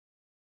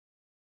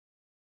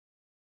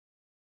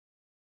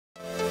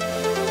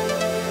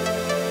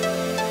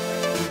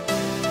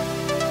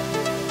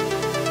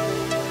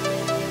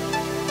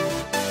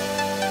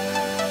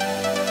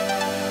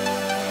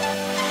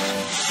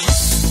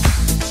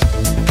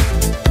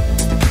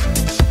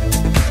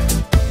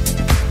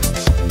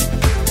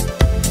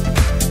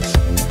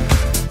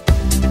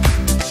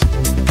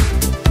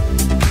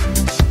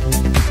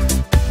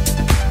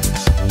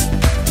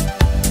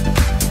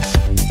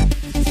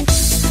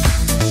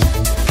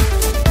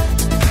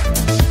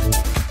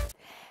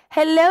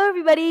Hello,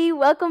 everybody.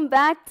 Welcome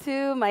back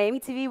to Miami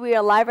TV. We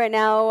are live right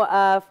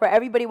now for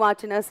everybody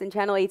watching us in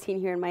Channel 18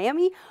 here in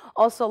Miami.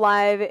 Also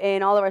live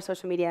in all of our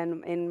social media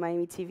in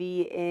Miami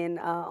TV, in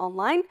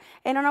online,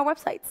 and on our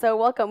website. So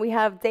welcome. We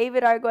have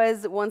David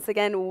Arguez once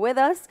again with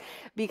us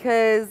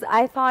because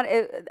I thought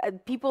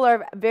people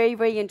are very,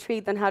 very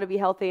intrigued on how to be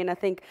healthy, and I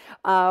think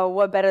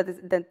what better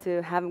than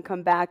to have him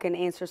come back and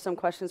answer some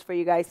questions for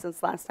you guys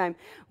since last time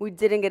we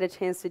didn't get a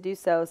chance to do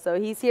so. So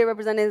he's here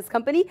representing his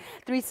company,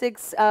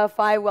 365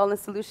 Wellness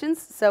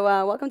Solutions. So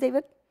welcome,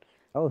 David.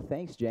 Oh,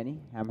 thanks, Jenny.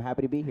 I'm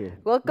happy to be here.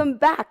 Welcome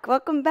back,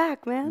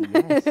 man.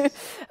 Yes.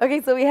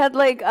 Okay, so we had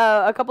like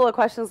a couple of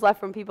questions left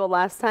from people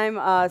last time.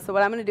 So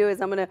what I'm going to do is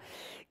I'm going to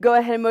go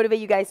ahead and motivate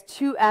you guys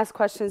to ask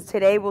questions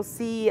today. We'll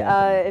see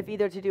if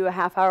either to do a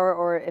half hour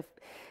or if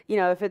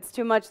it's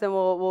too much, then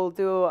we'll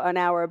do an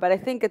hour. But I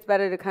think it's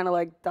better to kind of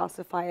like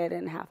dosify it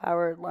in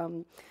half-hour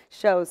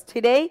shows.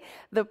 Today,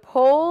 the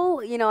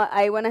poll,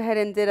 I went ahead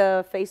and did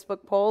a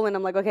Facebook poll, and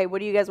I'm like, okay, what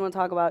do you guys want to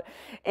talk about?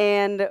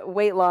 And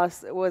weight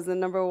loss was the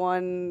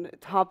 #1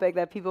 topic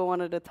that people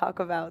wanted to talk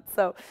about.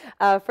 So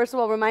first of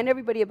all, remind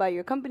everybody about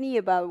your company,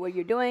 about what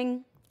you're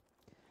doing.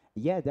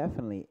 Yeah,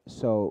 definitely.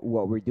 So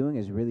what we're doing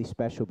is really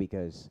special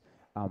because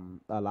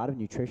a lot of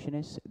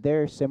nutritionists,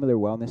 there are similar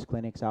wellness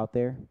clinics out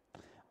there,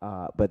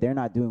 but they're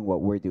not doing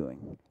what we're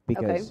doing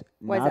because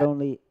not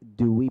only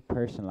do we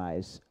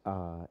personalize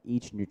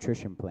each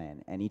nutrition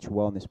plan and each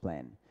wellness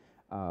plan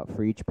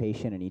for each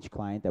patient and each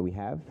client that we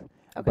have,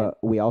 but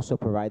we also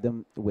provide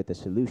them with the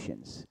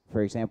solutions.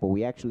 For example,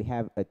 we actually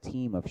have a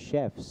team of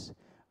chefs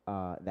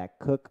that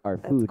cook our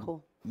food. That's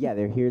cool. Yeah,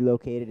 they're here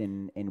located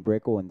in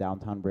Brickell, in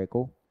downtown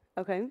Brickell.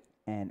 Okay.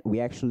 And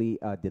we actually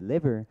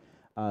deliver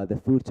the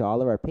food to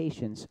all of our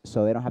patients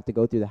so they don't have to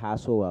go through the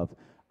hassle of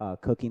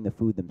cooking the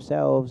food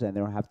themselves, and they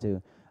don't have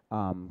to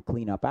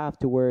clean up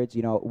afterwards.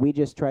 We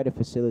just try to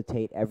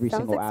facilitate every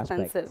single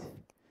aspect.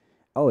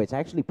 Oh, it's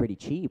actually pretty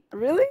cheap.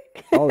 Really?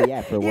 Oh,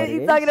 yeah, for what it is.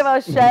 You're talking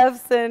about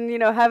chefs and,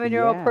 having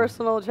your own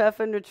personal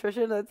chef and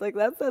nutrition. That's like,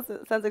 that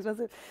sounds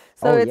expensive.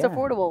 So it's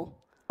affordable.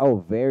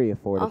 Oh, very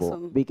affordable.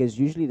 Awesome. Because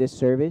usually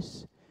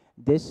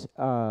this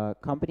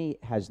company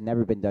has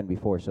never been done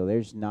before, so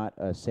there's not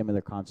a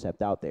similar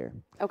concept out there.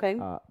 Okay.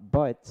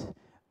 But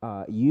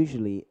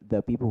usually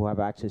the people who have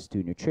access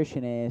to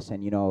nutritionists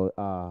and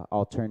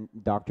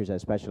doctors that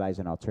specialize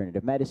in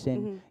alternative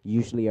medicine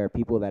usually are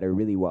people that are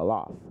really well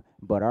off.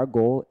 But our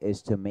goal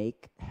is to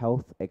make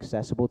health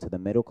accessible to the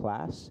middle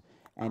class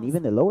and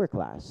even the lower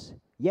class.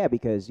 Yeah,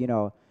 because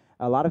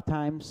a lot of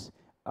times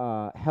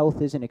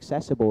health isn't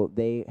accessible.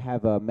 They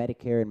have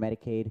Medicare and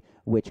Medicaid,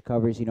 which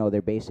covers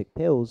their basic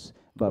pills,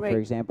 but for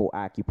example,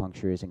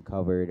 acupuncture isn't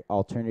covered.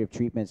 Alternative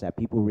treatments that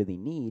people really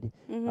need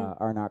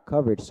are not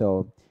covered.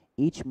 So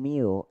each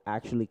meal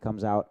actually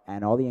comes out,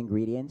 and all the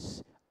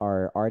ingredients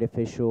are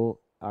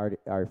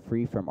are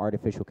free from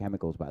artificial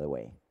chemicals, by the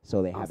way.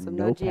 So they have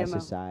no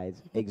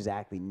pesticides.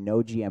 Exactly,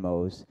 no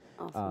GMOs.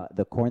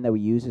 The corn that we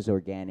use is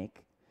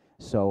organic.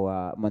 So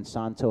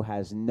Monsanto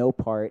has no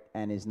part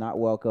and is not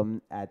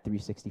welcome at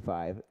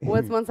 365.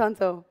 What's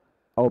Monsanto?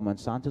 Oh,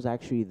 Monsanto's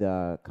actually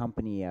the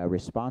company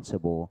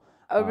responsible.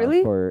 Oh,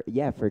 really?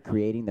 For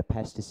creating the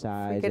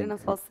pesticides. For getting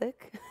us all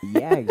sick?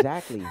 Yeah,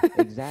 exactly,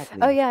 exactly.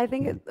 Oh, yeah, I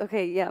think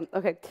okay.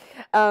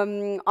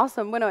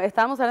 Awesome. Bueno,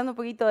 estábamos hablando un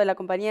poquito de la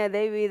compañía de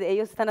David.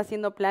 Ellos están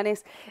haciendo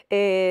planes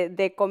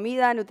de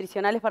comida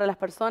nutricionales para las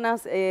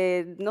personas,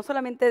 no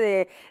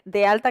solamente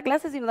de alta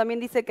clase, sino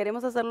también dice,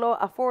 queremos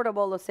hacerlo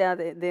affordable, o sea,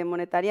 de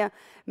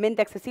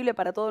monetariamente accesible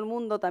para todo el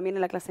mundo, también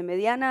en la clase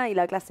mediana y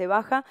la clase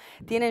baja.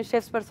 Tienen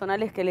chefs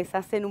personales que les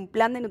hacen un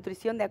plan de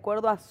nutrición de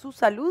acuerdo a su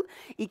salud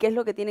y qué es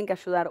lo que tienen que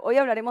ayudar. Hoy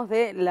hablaremos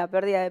de la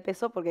pérdida de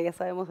peso porque ya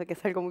sabemos de que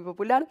es algo muy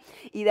popular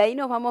y de ahí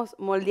nos vamos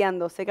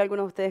moldeando. Sé que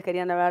algunos de ustedes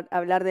querían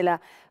hablar de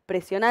la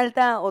presión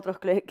alta, otros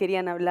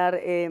querían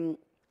hablar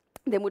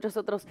de muchos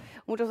otros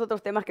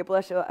temas que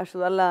pueda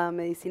ayudar la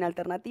medicina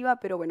alternativa,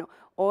 pero bueno,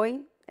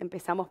 hoy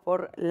empezamos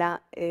por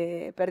la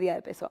pérdida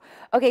de peso.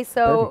 Okay,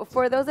 so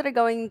for those that are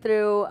going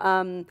through,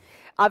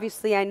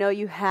 obviously I know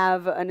you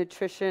have a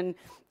nutrition,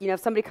 if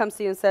somebody comes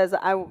to you and says,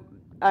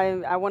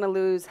 I want to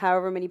lose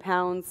however many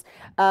pounds.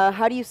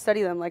 How do you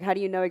study them? Like, how do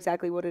you know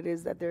exactly what it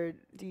is that do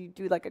you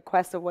do like a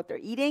quest of what they're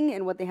eating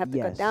and what they have to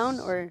cut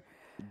down, or?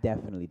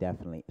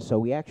 Definitely. So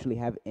we actually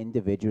have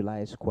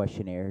individualized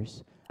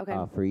questionnaires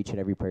for each and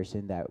every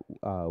person that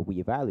we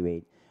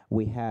evaluate.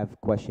 We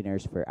have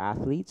questionnaires for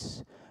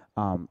athletes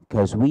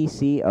because we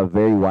see a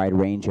very wide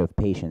range of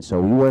patients. So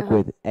we work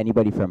with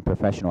anybody from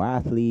professional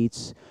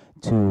athletes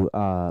to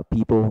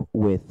people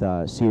with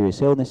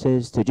serious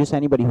illnesses, to just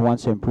anybody who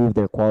wants to improve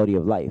their quality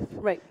of life.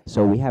 Right.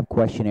 So we have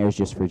questionnaires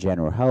just for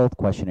general health,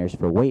 questionnaires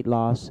for weight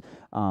loss.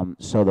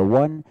 So the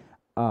one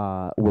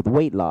with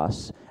weight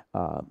loss,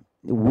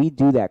 we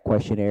do that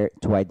questionnaire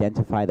to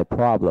identify the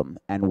problem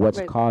and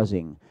what's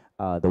causing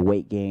the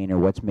weight gain or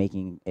what's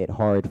making it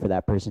hard for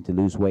that person to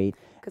lose weight.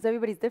 Because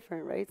everybody's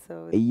different, right?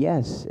 So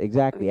yes,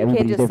 exactly. You can't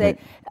Everybody's just different.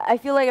 say, I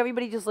feel like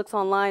everybody just looks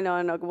online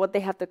on what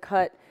they have to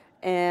cut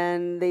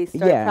and they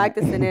start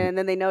practicing it, and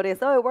then they notice,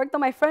 oh, it worked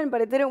on my friend,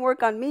 but it didn't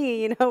work on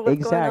me, you know,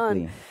 what's going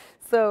on?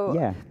 So,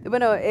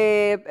 bueno,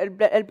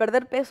 el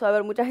perder peso, a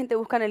ver, mucha gente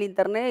busca en el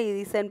internet y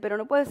dicen, pero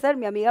no puede ser,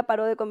 mi amiga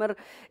paró de comer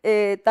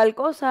tal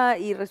cosa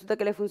y resulta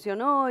que le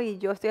funcionó y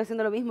yo estoy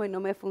haciendo lo mismo y no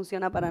me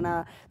funciona para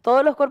nada.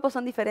 Todos los cuerpos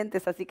son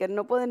diferentes, así que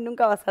no pueden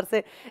nunca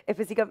basarse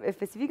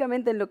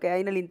específicamente en lo que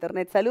hay en el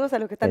internet. Saludos a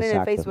los que están en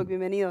el Facebook,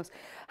 bienvenidos.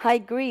 Hi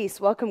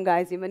Greece, welcome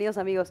guys, bienvenidos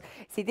amigos.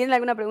 Si tienen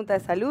alguna pregunta de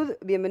salud,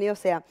 bienvenido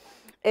sea.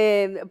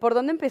 ¿Por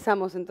dónde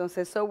empezamos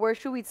entonces? So where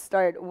should we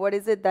start? What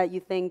is it that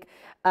you think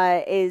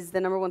is the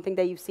number one thing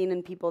that you've seen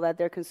in people that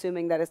they're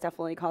consuming that is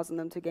definitely causing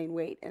them to gain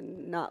weight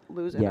and not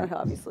lose it,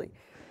 obviously?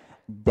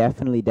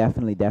 Definitely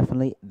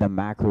the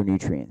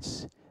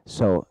macronutrients.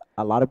 So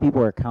a lot of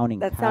people are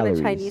counting calories. That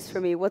sounded Chinese for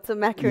me. What's a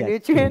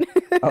macronutrient?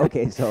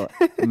 Okay, so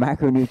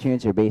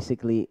macronutrients are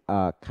basically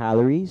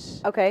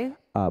calories,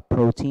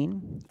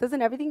 protein.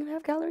 Doesn't everything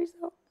have calories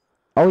though?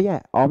 Oh yeah,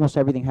 almost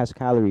everything has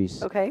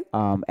calories. Okay.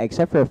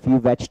 Except for a few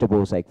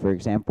vegetables, like for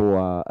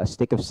example, a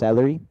stick of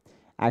celery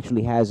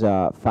actually has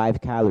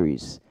 5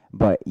 calories,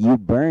 but you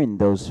burn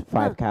those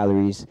 5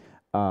 calories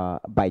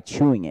by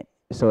chewing it,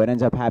 so it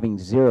ends up having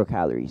 0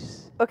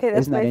 calories. Okay,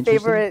 that's my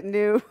favorite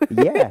new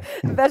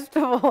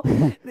vegetable.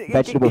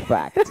 Vegetable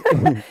fact.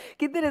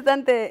 Qué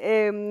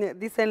interesante.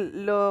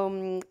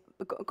 Dicen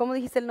 ¿cómo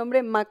dijiste el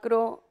nombre?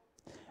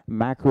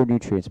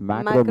 Macronutrientes.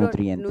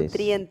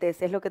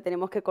 Macronutrientes es lo que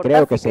tenemos que cortar.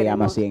 Creo que se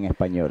llama así en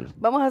español.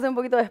 Vamos a hacer un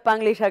poquito de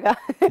Spanglish acá.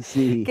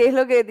 Sí. Que es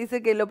lo que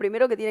dice que lo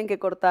primero que tienen que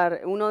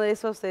cortar. Uno de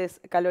esos es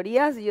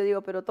calorías. Y yo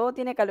digo, pero todo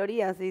tiene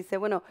calorías. Y dice,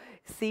 bueno,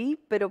 sí,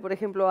 pero por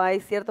ejemplo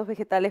hay ciertos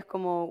vegetales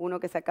como uno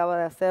que se acaba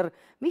de hacer,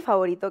 mi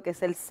favorito, que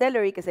es el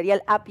celery, que sería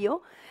el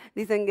apio.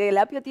 Dicen que el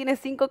apio tiene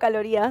 5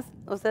 calorías,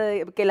 o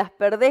sea, que las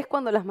perdés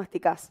cuando las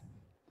masticás.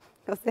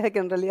 O sea que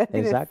en realidad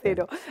tiene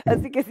 0.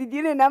 Así que si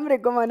tienen hambre,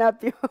 coman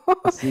apio.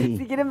 Sí.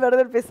 Si quieren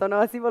perder peso,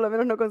 ¿no? Así por lo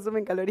menos no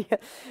consumen calorías.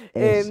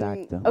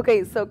 Exacto.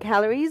 Okay, so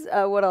calories.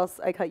 What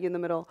else? I cut you in the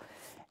middle.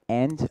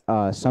 And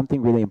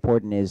something really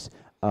important is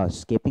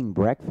skipping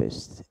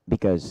breakfast.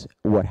 Because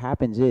what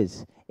happens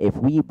is, if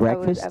we eat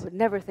breakfast... I would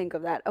never think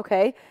of that.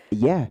 Okay.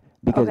 Yeah,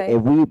 because if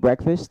we eat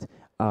breakfast...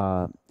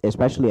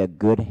 especially a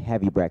good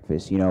heavy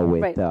breakfast, you know,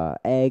 with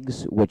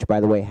eggs, which, by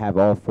the way, have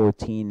all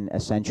 14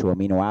 essential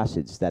amino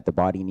acids that the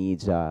body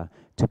needs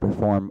to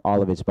perform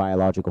all of its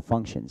biological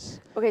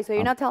functions. Okay, so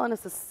you're not telling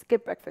us to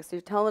skip breakfast.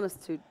 You're telling us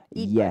to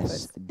eat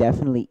breakfast. Yes,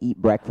 definitely eat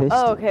breakfast.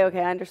 Oh,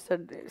 okay, I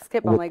understood.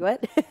 Skip, I'm like,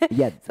 what?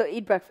 Yeah. So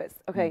eat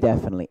breakfast, okay.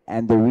 Definitely.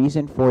 And the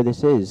reason for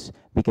this is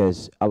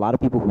because a lot of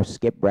people who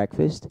skip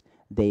breakfast,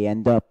 they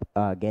end up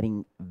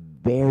getting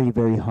very,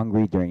 very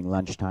hungry during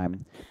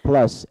lunchtime.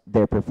 Plus,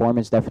 their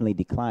performance definitely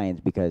declines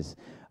because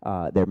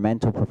their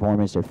mental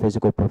performance, their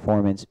physical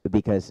performance,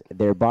 because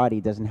their body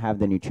doesn't have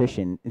the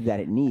nutrition that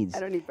it needs.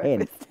 I don't eat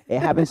breakfast. It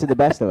happens to the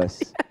best of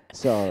us.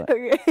 So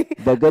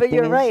the good but thing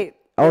you're right.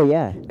 Oh,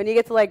 yeah. When you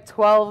get to like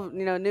 12,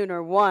 noon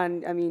or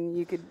 1, I mean,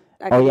 you could...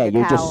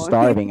 You're just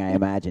starving, I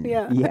imagine.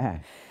 Yeah.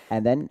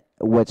 And then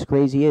what's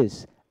crazy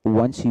is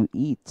once you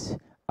eat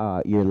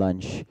your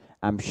lunch,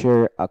 I'm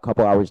sure a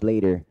couple hours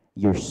later,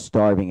 you're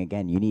starving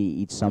again. You need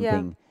to eat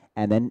something.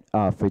 And then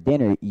for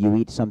dinner, you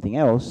eat something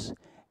else.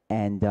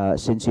 And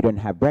since you don't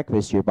have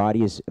breakfast, your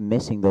body is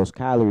missing those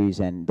calories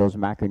and those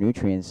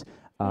macronutrients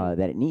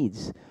that it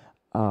needs.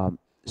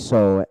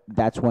 So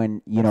that's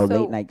when,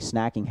 late night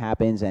snacking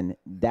happens. And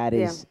that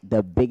is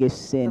the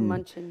biggest sin. The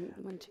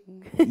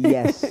munching.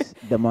 Yes,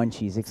 the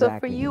munchies, exactly. So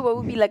for you, what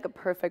would be like a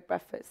perfect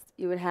breakfast?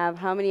 You would have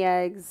how many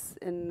eggs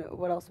and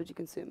what else would you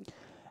consume?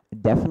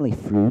 Definitely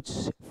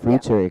fruits.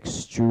 Fruits are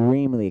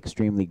extremely,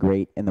 extremely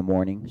great in the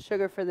morning.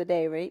 Sugar for the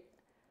day, right?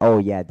 Oh,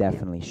 yeah,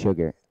 definitely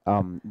sugar.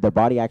 The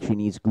body actually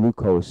needs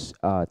glucose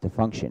to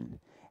function.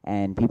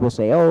 And people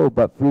say, oh,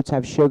 but fruits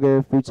have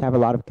sugar, fruits have a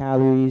lot of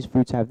calories,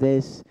 fruits have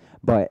this.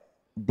 But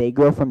they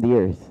grow from the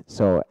earth.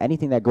 So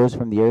anything that grows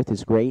from the earth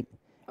is great.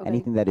 Okay.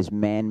 Anything that is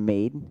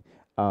man-made,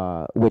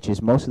 which is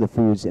most of the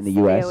foods in the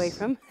U.S. Stay away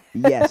from.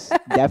 Yes,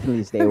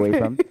 definitely stay away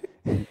from.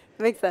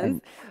 Makes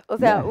sense. O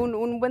sea,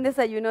 un buen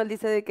desayuno, él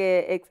dice de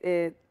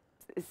que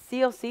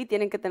sí o sí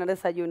tienen que tener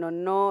desayuno.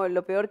 No,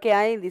 lo peor que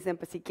hay, dicen,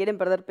 pues si quieren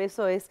perder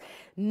peso es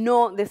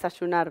no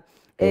desayunar.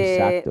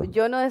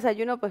 Yo no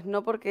desayuno, pues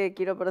no porque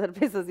quiero perder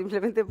peso,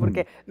 simplemente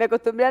porque me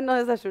acostumbré a no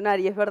desayunar.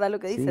 Y es verdad lo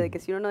que dice, de que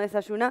si uno no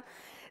desayuna,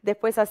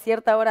 después a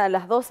cierta hora, a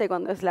las 12,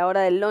 cuando es la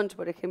hora del lunch,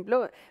 por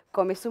ejemplo,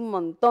 comes un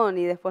montón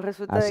y después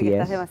resulta de que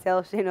estás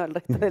demasiado lleno el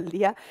resto del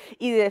día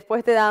y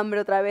después te da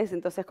hambre otra vez,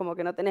 entonces como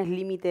que no tenés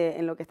límite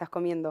en lo que estás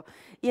comiendo.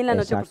 Y en la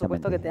noche, por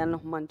supuesto, que te dan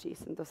los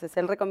munchies. Entonces,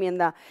 él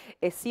recomienda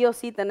sí o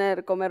sí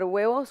comer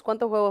huevos.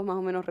 ¿Cuántos huevos más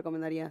o menos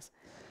recomendarías?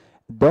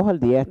 2 al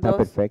día está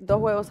perfecto.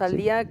 2 huevos al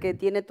día que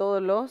tiene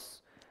todos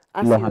los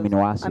ácidos.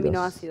 Los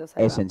aminoácidos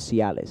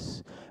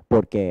esenciales.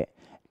 Porque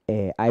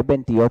hay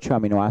 28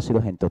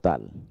 aminoácidos en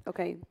total.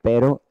 Okay.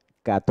 Pero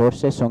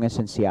 14 son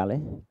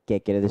esenciales,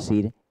 que quiere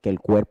decir que el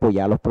cuerpo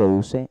ya los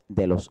produce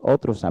de los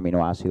otros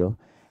aminoácidos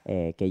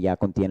que ya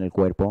contiene el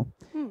cuerpo.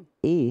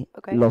 y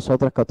Okay. los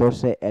otros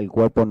 14 el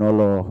cuerpo no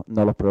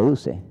los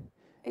produce.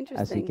 Así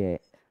Interesting.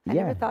 que, I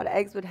never yeah. thought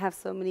eggs would have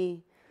so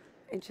many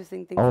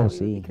interesting things Oh, that we would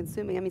be sí,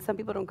 consuming. I mean, some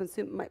people don't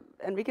consume.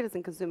 Enrique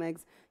doesn't consume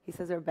eggs. He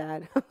says they're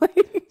bad.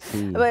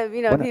 sí. But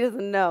Bueno, he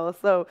doesn't know.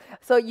 So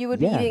you would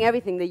be yeah. eating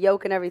everything, the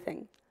yolk and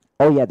everything.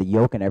 Oh, yeah, the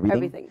yolk and everything,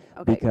 Everything.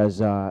 Okay.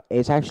 because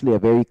it's actually a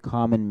very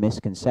common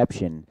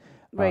misconception.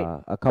 Right.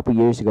 A couple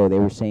years ago, they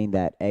were saying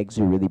that eggs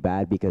are really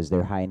bad because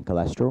they're high in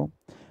cholesterol.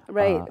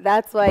 Right. Uh,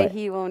 That's why but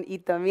he won't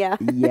eat them. Yeah.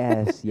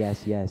 yes,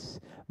 yes, yes.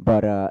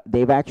 But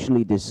they've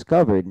actually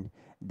discovered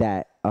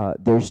that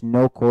there's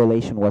no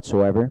correlation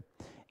whatsoever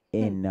Hmm.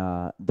 in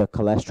the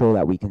cholesterol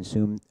that we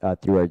consume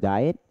through our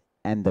diet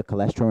and the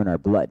cholesterol in our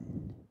blood.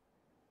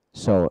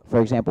 So, for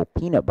example,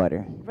 peanut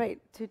butter. Right.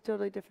 Two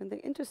totally different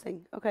things.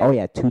 Interesting. Oh Okay.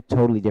 yeah, two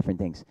totally different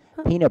things.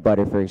 Huh. Peanut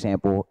butter, for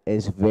example,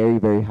 is very,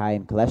 very high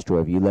in cholesterol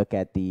if you look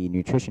at the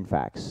nutrition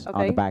facts on the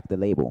Okay. back of the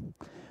label.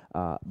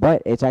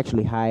 But it's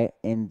actually high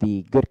in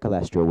the good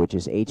cholesterol, which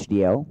is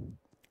HDL.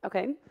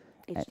 Okay.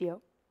 Uh,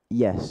 HDO.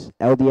 Yes,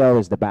 LDL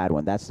is the bad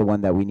one. That's the one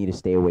that we need to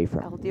stay away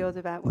from. LDO is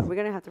a bad one. We're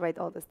gonna have to write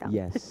all this down.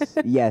 Yes,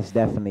 yes,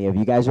 definitely. If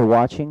you guys are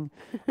watching,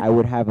 I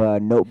would have a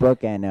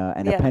notebook and a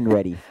Yeah. pen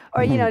ready.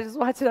 Or, just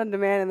watch it on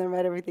demand and then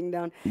write everything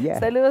down.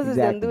 Yeah, Saludos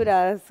desde exactly.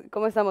 Honduras.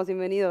 ¿Cómo estamos?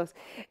 Bienvenidos.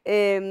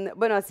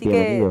 Bueno, así que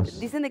Bienvenidos.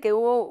 dicen de que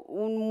hubo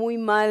un muy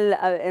mal...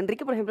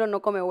 Enrique, por ejemplo,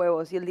 no come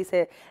huevos. Y él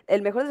dice,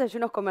 el mejor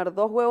desayuno es comer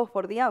 2 huevos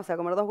por día, o sea,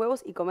 comer 2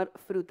 huevos y comer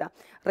fruta.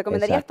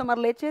 ¿Recomendarías Exacto. tomar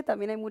leche?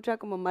 También hay mucha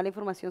como mala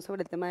información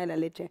sobre el tema de la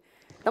leche.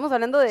 Estamos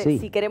hablando de Sí.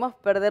 si queremos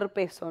perder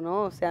peso,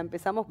 ¿no? O sea,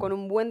 empezamos con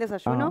un buen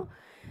desayuno.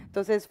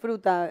 Entonces,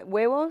 fruta,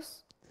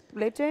 huevos,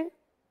 leche,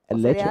 o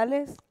Leche.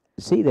 cereales.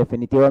 Sí,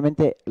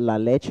 definitivamente la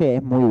leche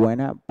es muy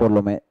buena,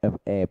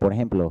 por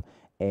ejemplo,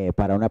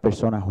 para una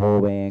persona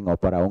joven o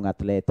para un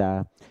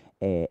atleta,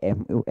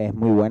 es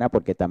muy buena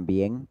porque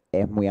también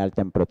es muy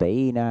alta en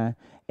proteína,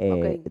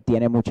 Ok.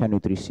 tiene mucha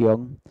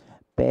nutrición,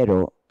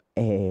 pero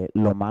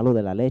lo malo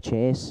de la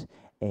leche es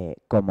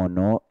como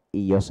no,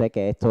 y yo sé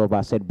que esto va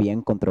a ser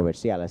bien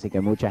controversial, así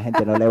que mucha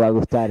gente no le va a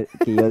gustar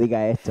que yo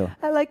diga esto,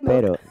 I like milk.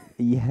 pero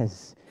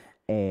yes,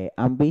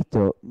 han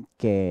visto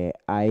que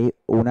hay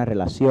una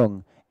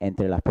relación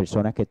entre las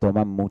personas que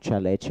toman mucha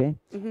leche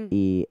Ujú.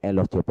 y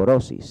la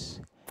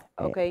osteoporosis.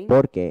 Ok.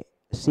 Porque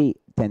sí,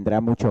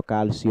 tendrá mucho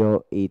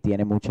calcio y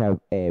tiene mucha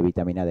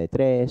vitamina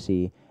D3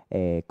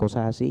 y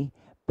cosas así,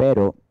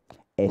 pero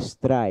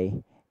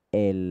extrae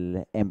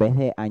en vez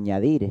de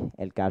añadir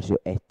el calcio,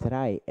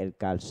 extrae el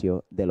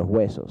calcio de los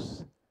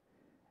huesos.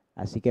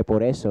 Así que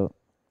por eso,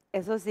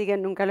 Eso sí que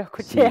nunca lo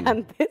escuché sí,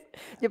 antes.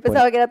 Yo pues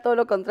pensaba que era todo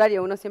lo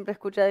contrario. Uno siempre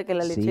escucha de que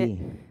la leche sí,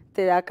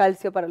 te da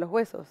calcio para los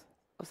huesos.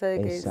 O sea,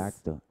 de que es...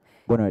 exacto.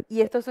 Bueno,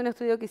 Y esto es un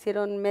estudio que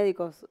hicieron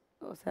médicos.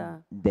 O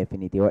sea,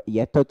 definitivo. Y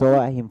esto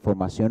todo es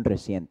información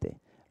reciente.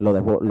 Lo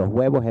de los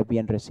huevos es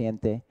bien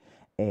reciente.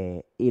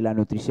 Y la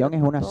nutrición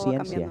es una todo va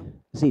ciencia. cambiando.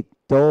 Sí,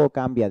 todo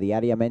cambia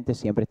diariamente.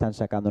 Siempre están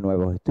sacando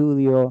nuevos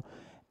estudios.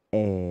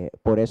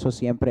 Por eso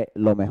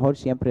lo mejor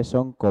siempre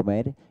son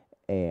comer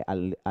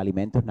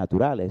alimentos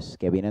naturales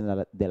que vienen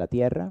de la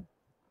tierra.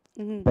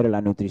 Ujú. Pero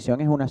la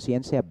nutrición es una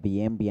ciencia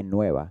bien, bien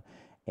nueva.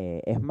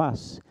 Es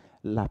más,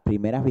 las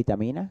primeras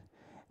vitaminas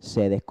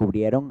se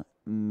descubrieron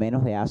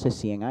menos de hace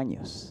 100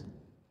 años.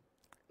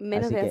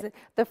 Menos Así de que, hace-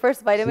 The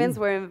first vitamins sí,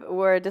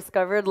 were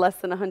discovered less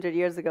than 100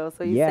 years ago.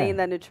 So he's yeah, saying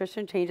that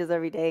nutrition changes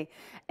every day,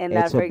 and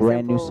that, it's for a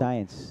brand new example,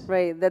 science.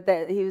 right,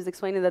 that he was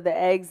explaining that the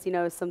eggs,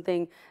 is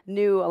something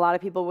new. A lot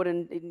of people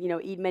wouldn't,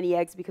 eat many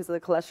eggs because of the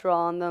cholesterol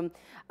on them.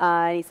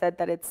 And he said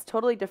that it's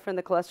totally different,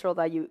 the cholesterol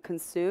that you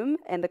consume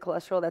and the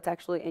cholesterol that's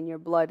actually in your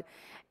blood.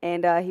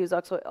 And he was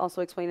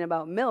also explaining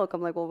about milk.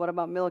 I'm like, well, what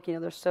about milk?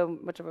 There's so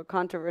much of a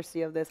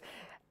controversy of this.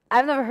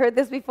 I've never heard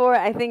this before.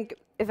 I think,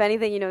 if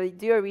anything, you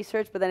do your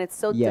research, but then it's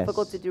so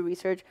difficult to Yes, do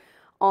research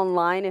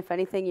online. If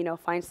anything,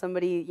 find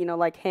somebody,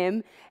 like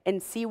him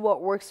and see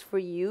what works for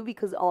you,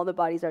 because all the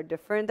bodies are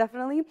different,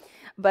 definitely.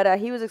 But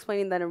he was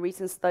explaining that in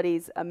recent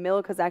studies,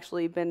 milk has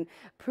actually been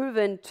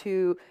proven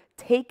to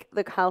take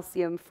the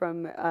calcium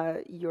from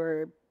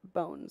your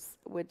bones,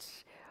 which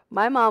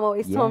my mom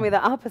always told me yeah.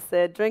 the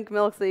opposite. Drink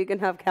milk so you can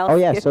have Oh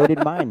yeah, calcium. so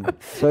did mine.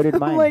 So did I'm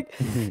mine. like,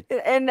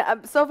 and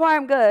so far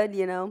I'm good.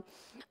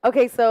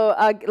 Okay, so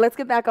let's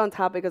get back on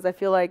topic, because I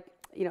feel like,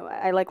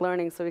 I like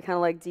learning, so we kind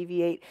of like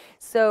deviate.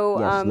 So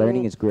Yes,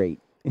 learning is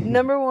great.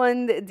 number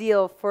one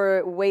deal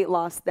for weight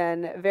loss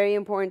then, very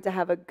important to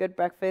have a good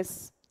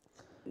breakfast.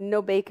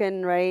 No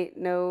bacon, right?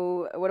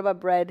 No, what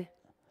about bread?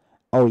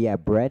 Oh yeah,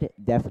 bread.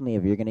 Definitely,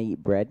 if you're gonna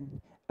eat bread,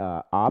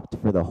 opt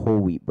for the whole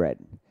wheat bread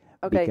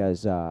Okay,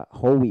 because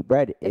whole wheat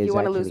bread if is you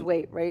want to lose actually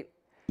weight, right?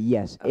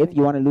 yes. If Okay,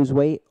 you want to lose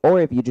weight or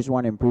if you just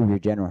want to improve your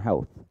general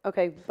health.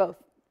 okay, both.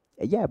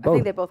 Yeah, I both.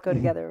 think they both go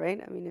together,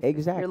 right? I mean, if you're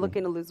Exactly.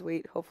 looking to lose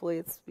weight, hopefully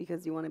it's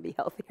because you want to be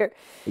healthier.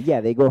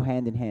 Yeah, they go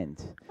hand in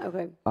hand.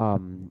 Okay,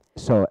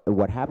 So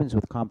what happens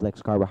with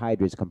complex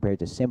carbohydrates compared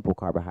to simple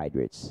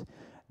carbohydrates?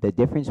 The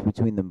difference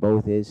between them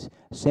both is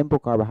simple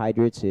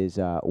carbohydrates is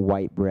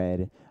white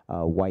bread,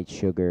 white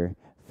sugar,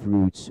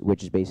 fruits,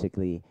 which is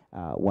basically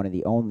one of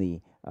the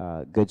only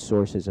good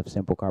sources of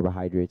simple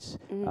carbohydrates.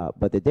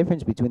 But the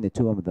difference between the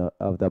two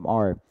of them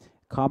are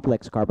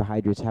complex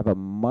carbohydrates have a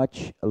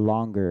much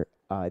longer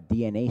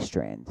DNA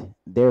strand.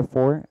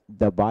 Therefore,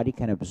 the body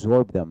can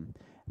absorb them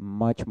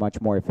much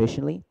more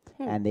efficiently,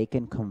 and they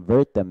can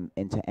convert them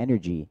into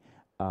energy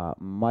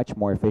much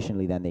more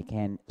efficiently than they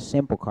can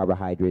simple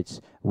carbohydrates,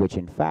 which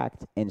in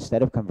fact,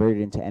 instead of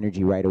converted into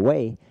energy right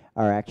away,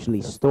 are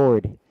actually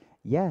stored,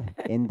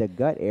 in the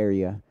gut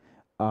area,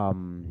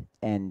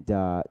 and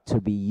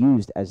to be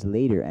used as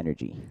later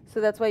energy.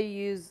 So that's why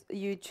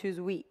you choose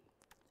wheat.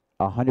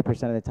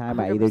 100% of the time,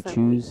 I either 100% wheat.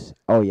 choose,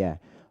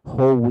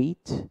 whole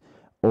wheat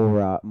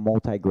or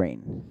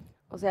multigrain.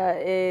 O sea,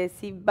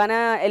 si van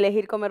a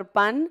elegir comer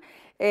pan,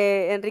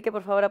 Enrique,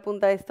 por favor,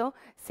 apunta esto,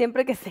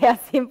 siempre que sea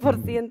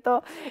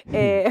 100%,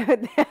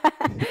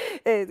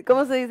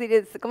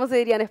 ¿cómo se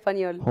diría en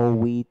español? Whole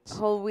wheat,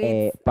 Whole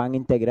wheat, pan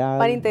integral.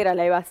 pan integral,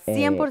 ahí va,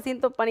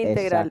 100% pan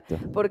integral.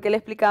 Exacto. Porque él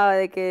explicaba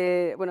de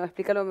que, bueno,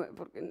 explícalo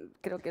porque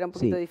creo que era un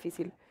poquito Sí.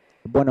 difícil.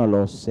 Bueno,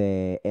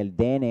 el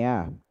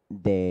DNA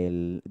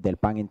del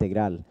pan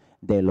integral,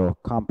 de los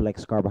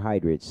complex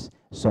carbohydrates,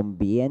 son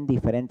bien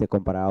diferentes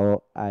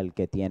comparado al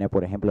que tiene,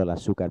 por ejemplo, el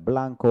azúcar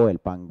blanco, el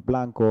pan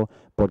blanco,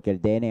 porque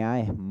el DNA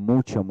es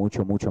mucho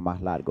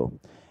más largo.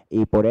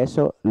 Y por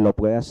eso lo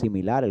puede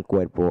asimilar el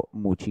cuerpo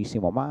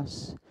muchísimo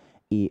más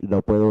y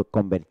lo puede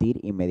convertir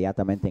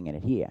inmediatamente en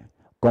energía.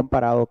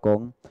 Comparado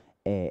con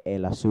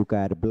el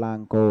azúcar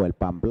blanco, el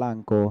pan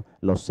blanco,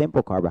 los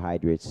simple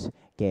carbohydrates,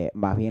 que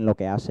más bien lo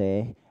que hace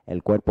es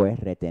el cuerpo es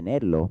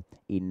retenerlo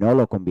y no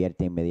lo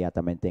convierte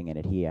inmediatamente en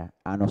energía,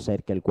 a no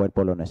ser que el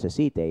cuerpo lo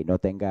necesite y no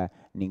tenga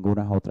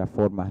ninguna otra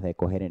forma de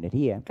coger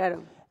energía.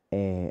 Claro.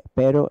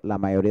 Pero la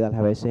mayoría de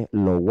las veces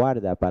lo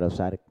guarda para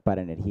usar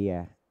para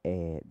energía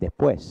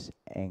después,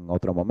 en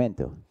otro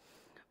momento.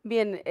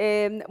 Bien,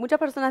 muchas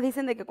personas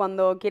dicen de que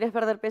cuando quieres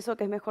perder peso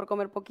que es mejor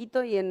comer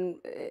poquito y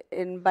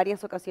en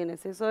varias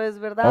ocasiones. ¿Eso es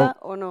verdad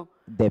o no?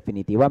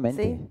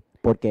 Definitivamente, ¿Sí?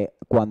 porque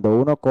cuando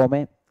uno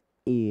come,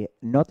 y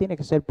no tiene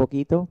que ser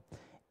poquito,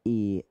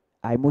 y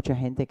hay mucha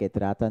gente que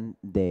tratan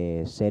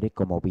de ser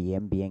como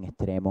bien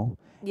extremo.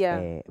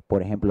 Yeah.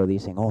 Por ejemplo,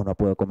 dicen, no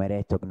puedo comer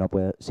esto, no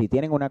puedo. Si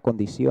tienen una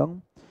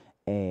condición,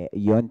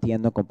 yo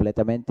entiendo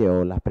completamente,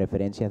 o las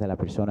preferencias de la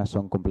persona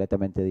son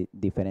completamente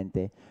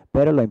diferentes,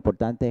 pero lo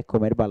importante es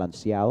comer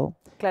balanceado.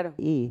 Claro.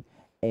 Y,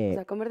 O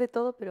sea, comer de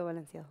todo, pero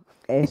balanceado.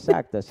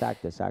 exacto.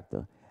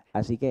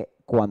 Así que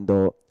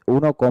cuando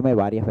uno come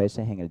varias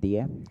veces en el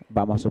día,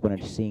 vamos a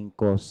suponer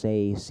 5,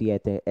 6,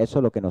 7, eso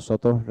es lo que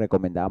nosotros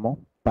recomendamos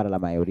para la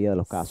mayoría de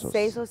los casos.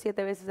 6 o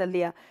 7 veces al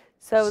día.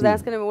 So Sí.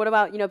 that's what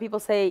about, people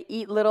say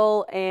eat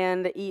little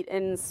and eat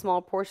in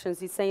small portions.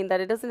 He's saying that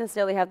it doesn't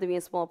necessarily have to be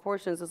in small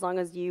portions as long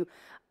as you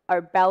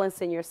are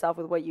balancing yourself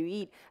with what you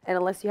eat. And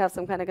unless you have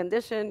some kind of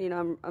condition,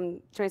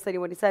 I'm translating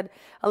what he said,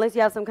 unless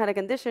you have some kind of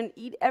condition,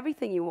 eat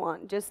everything you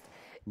want, just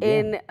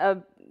in a,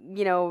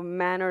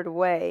 mannered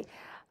way.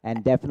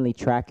 And definitely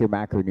track your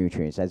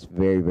macronutrients. That's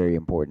very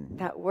important.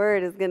 That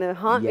word is going to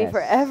haunt me Yes.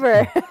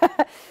 forever.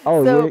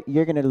 So,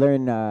 you're going to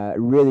learn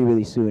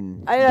really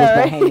soon. I know, just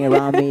by right? hanging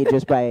around me,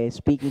 just by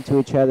speaking to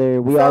each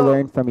other. We all So,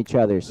 learn from each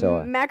other.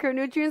 So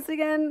macronutrients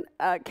again,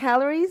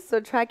 calories, so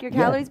track your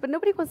calories, but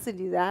nobody wants to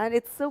do that.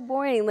 It's so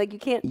boring. Like, you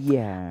can't,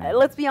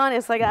 let's be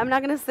honest, like, I'm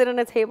not going to sit on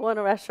a table in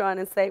a restaurant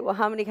and say, well,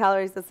 how many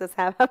calories does this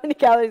have? How many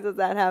calories does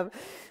that have?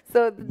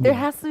 So there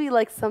has to be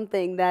like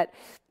something that,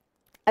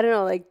 I don't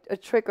know, like a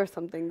trick or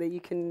something that you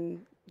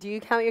can, do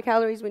you count your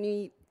calories when you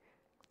eat?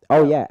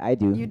 Oh, yeah, I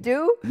do. You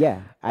do?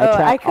 Yeah, I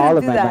track couldn't all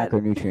of do my that.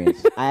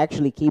 macronutrients. I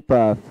actually keep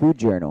a food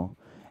journal,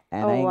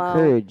 and I wow.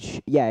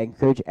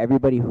 encourage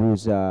everybody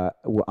who's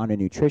on a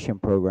nutrition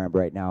program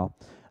right now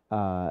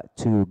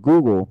to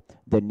Google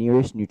the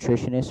nearest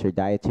nutritionist or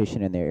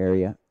dietitian in their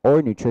area,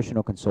 or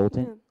nutritional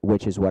consultant,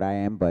 which is what I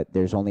am, but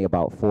there's only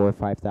about 4,000 or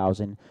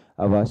 5,000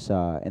 of us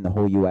in the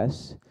whole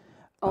U.S.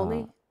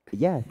 Only?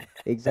 Yeah,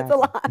 exactly. That's a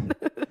lot.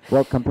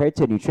 Well, compared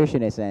to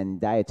nutritionists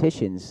and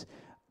dietitians,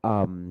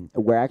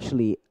 we're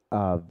actually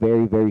a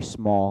very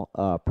small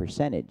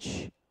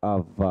percentage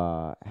of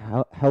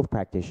health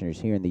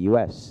practitioners here in the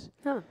U.S.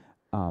 Huh.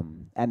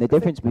 And the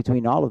difference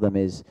between all of them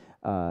is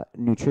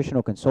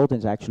nutritional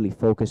consultants actually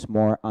focus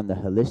more on the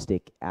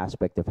holistic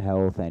aspect of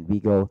health, and we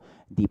go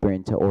deeper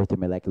into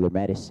orthomolecular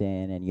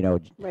medicine,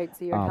 and Right,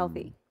 so you're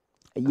healthy.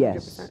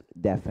 Yes,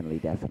 100%. definitely.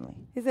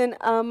 Listen,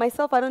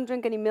 myself, I don't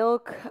drink any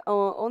milk.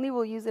 Only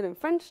will use it in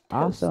French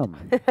toast. Awesome.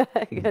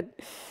 Good.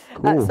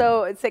 Cool.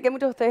 So, sé que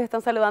muchos de ustedes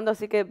están saludando,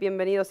 así que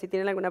bienvenidos. Si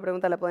tienen alguna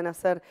pregunta, la pueden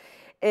hacer.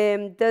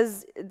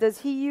 Does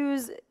he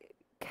use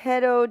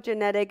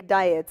ketogenic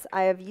diets?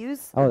 I have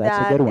used that's a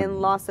that good one.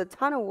 and lost a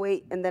ton of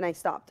weight, and then I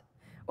stopped.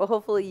 Well,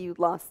 hopefully you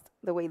lost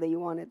the weight that you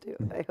wanted to.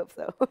 I hope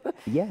so.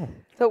 Yeah,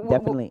 So,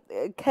 definitely.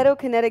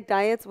 Ketokinetic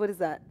diets, what is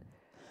that?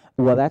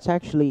 Well, that's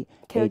actually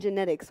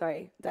Ketogenic,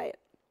 diet.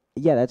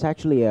 Yeah, that's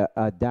actually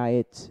a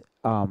diet.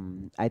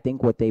 I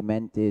think what they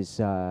meant is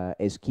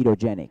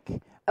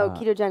ketogenic. Oh,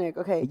 ketogenic,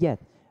 okay. Yeah,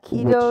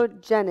 which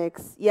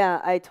Ketogenics.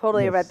 Yeah, I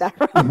totally read yes.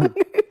 that wrong.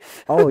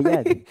 Oh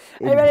yeah.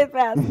 I read it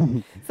fast.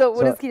 So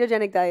what is So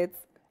ketogenic diets?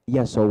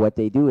 yeah, so what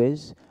they do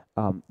is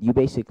you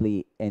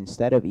basically,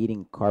 instead of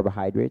eating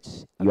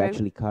carbohydrates, you Okay.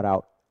 actually cut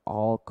out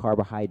all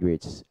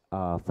carbohydrates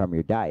from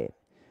your diet.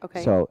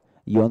 Okay. So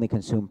you only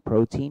consume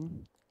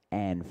protein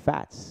and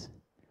fats.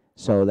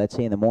 So let's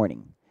say in the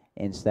morning,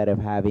 instead of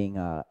having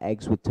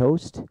eggs with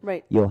toast,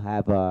 Right. you'll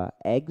have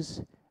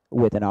eggs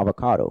with an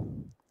avocado,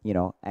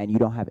 and you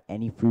don't have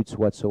any fruits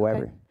Okay.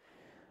 whatsoever.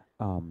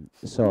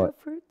 So No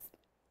fruits.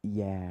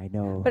 yeah, I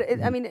know. But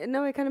I mean,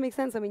 no, it kind of makes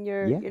sense. I mean,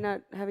 you're Yeah, you're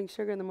not having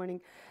sugar in the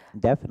morning.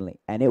 definitely.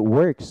 And it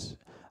works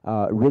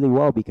really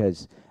well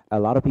because a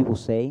lot of people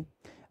say,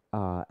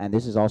 and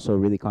this is also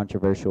really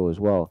controversial as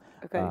well,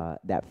 Okay.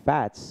 that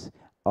fats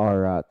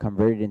are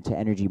converted into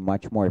energy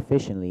much more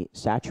efficiently,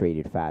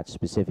 saturated fats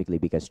specifically,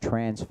 because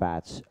trans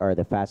fats are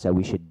the fats that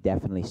we should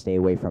definitely stay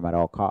away from at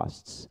all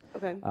costs.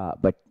 Okay.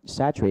 But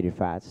saturated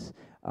fats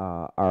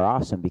are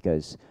awesome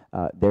because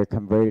they're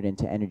converted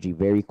into energy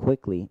very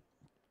quickly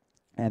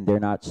and they're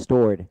not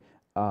stored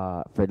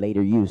for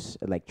later use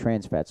like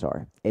trans fats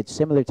are. It's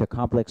similar to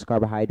complex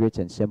carbohydrates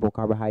and simple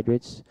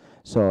carbohydrates.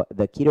 So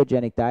the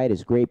ketogenic diet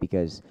is great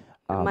because,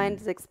 My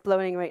mind is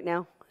exploding right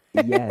now.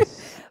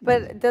 yes,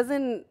 But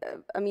doesn't,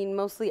 I mean,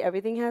 mostly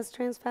everything has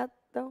trans fat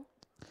though?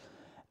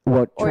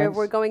 what Or if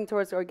we're trans? going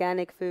towards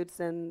organic foods,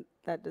 then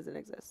that doesn't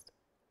exist.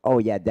 Oh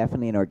yeah,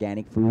 definitely in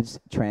organic foods,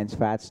 trans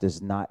fats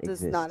does not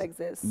Does not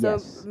exist. exist. So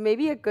Yes,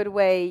 maybe a good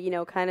way,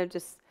 kind of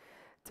just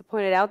to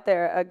point it out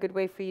there, a good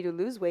way for you to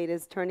lose weight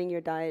is turning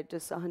your diet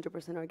just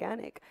 100%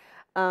 organic.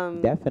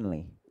 Um,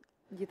 definitely.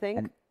 you think?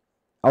 And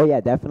oh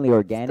yeah, definitely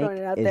Just throwing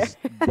organic it out there. is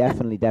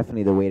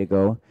definitely the way to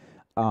go.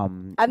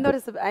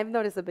 But I've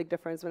noticed a big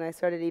difference when I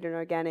started eating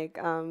organic.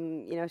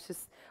 It's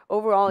just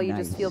overall you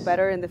just feel nice.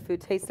 better and the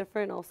food tastes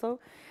different also.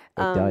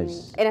 It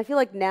does. And I feel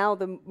like now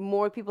the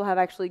more people have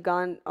actually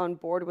gone on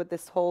board with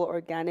this whole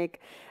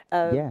organic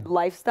Yeah, it's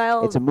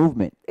lifestyle, a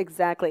movement.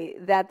 exactly,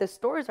 that the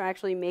stores are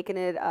actually making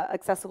it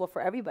accessible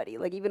for everybody.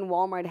 Like even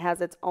Walmart has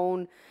its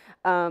own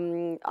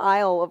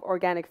aisle of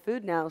organic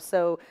food now,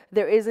 so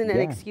there isn't an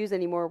Yeah, excuse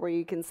anymore where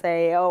you can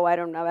say, "Oh, I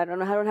don't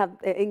have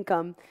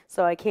income,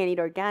 so I can't eat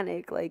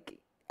organic." Like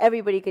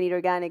everybody can eat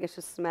organic. It's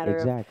just a matter of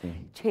exactly.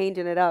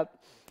 changing it up.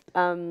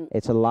 Um,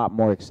 It's a lot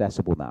more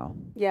accessible now,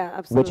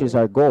 yeah, which is absolutely.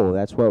 our goal.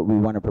 That's what we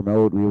want to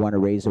promote. We want to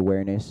raise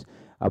awareness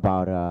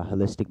about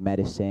holistic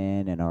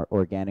medicine and our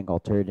organic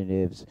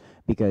alternatives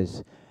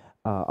because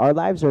our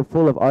lives are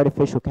full of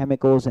artificial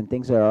chemicals and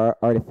things that are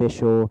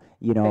artificial,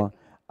 Right.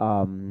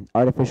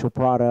 artificial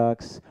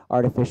products,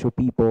 artificial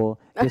people.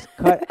 Just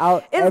cut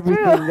out It's true.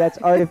 everything that's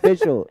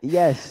artificial.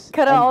 Yes.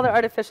 Cut out all the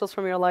And artificials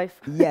from your life.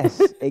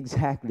 yes,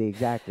 exactly,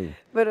 exactly.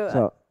 But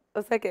So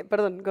o sea que,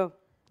 perdón, go.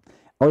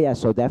 oh yeah,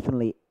 so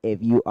definitely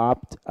if you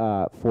opt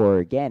for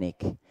organic,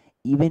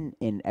 even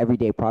in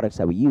everyday products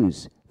that we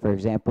use, for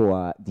example,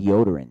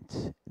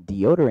 deodorant.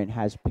 Deodorant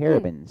has Mm,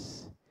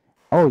 parabens.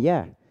 Oh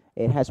yeah,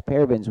 it has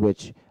parabens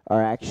which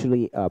are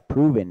actually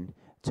proven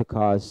to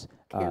cause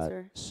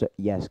cancer.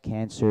 yes,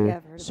 cancer, Yeah,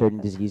 I've heard about certain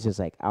that. diseases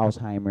like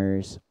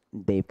Alzheimer's.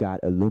 They've got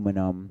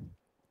aluminum.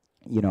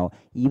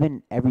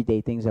 Even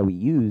everyday things that we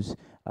use,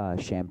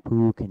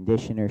 shampoo,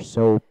 conditioner,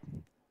 soap.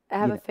 I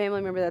have You a know,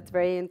 family member that's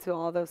very into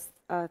all those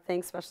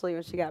things, especially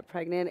when she got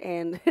pregnant.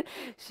 And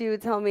she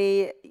would tell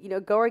me,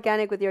 go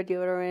organic with your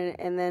deodorant.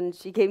 And then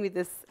she gave me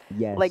this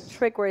like yes.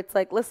 trick where it's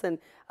like, listen,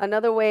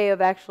 another way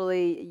of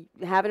actually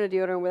having a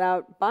deodorant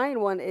without buying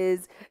one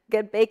is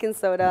get baking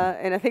soda.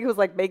 And I think it was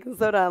like baking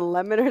soda and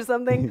lemon or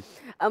something.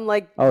 I'm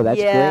like, Oh,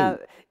 that's yeah,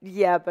 great.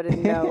 yeah, but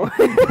no.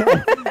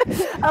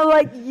 I'm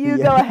like, you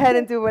go Yeah. ahead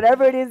and do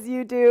whatever it is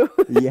you do.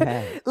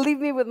 Yeah. Leave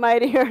me with my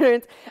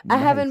deodorants. I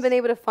haven't been Nice.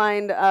 able to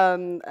find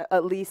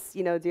at least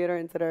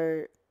deodorants that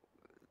are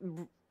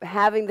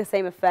having the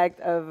same effect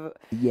of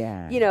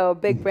Yeah. a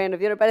big brand of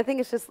deodorant. But I think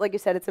it's just like you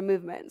said, it's a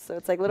movement. So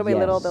it's like little by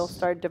little they'll Yes.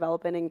 start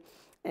developing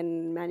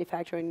and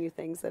manufacturing new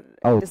things and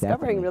Oh,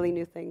 discovering definitely. really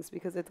new things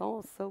because it's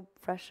all so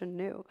fresh and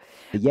new.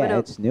 Yeah, Bueno,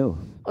 it's new.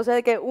 o sea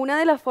de que una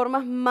de las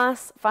formas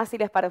más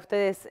fáciles para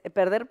ustedes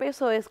perder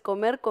peso es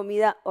comer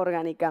comida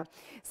orgánica,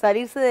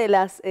 salirse de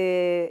las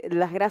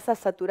grasas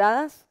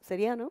saturadas,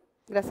 sería, ¿no?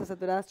 Grasas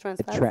saturadas, trans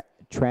fats.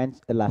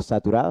 Las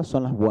saturadas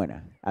son las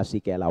buenas,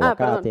 así que el Ah,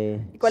 perdón.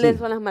 aguacate, ¿Y cuáles sí,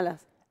 son las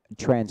malas?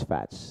 trans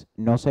fats.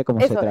 No sé cómo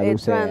se Eso,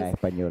 traduce a trans.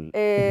 español.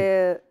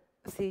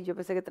 Sí, yo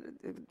pensé que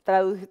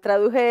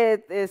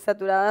traduje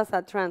saturadas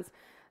a trans.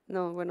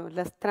 No, bueno,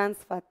 las trans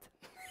fat.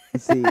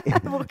 Sí,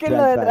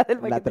 Búsquenlo trans detrás fat, del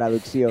la paquete.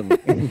 traducción.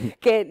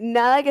 Que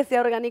nada que sea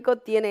orgánico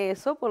tiene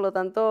eso, por lo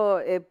tanto,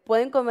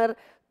 pueden comer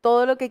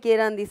todo lo que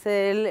quieran,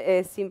 dice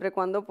él, siempre y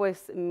cuando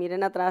pues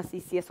miren atrás y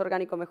si es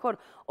orgánico mejor.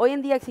 Hoy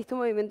en día existe un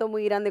movimiento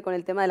muy grande con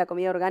el tema de la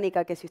comida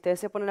orgánica, que si ustedes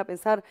se ponen a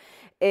pensar,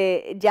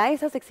 ya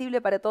es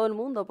accesible para todo el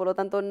mundo, por lo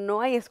tanto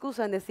no hay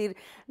excusa en decir,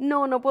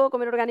 no, no puedo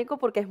comer orgánico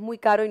porque es muy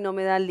caro y no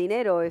me da el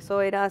dinero.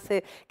 Eso era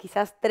hace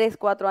quizás 3,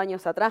 4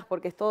 años atrás,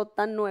 porque es todo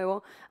tan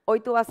nuevo.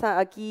 Hoy tú vas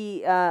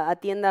aquí a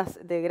tiendas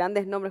de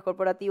grandes nombres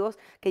corporativos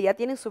que ya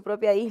tienen su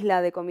propia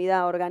isla de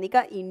comida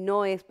orgánica y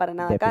no es para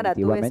nada cara.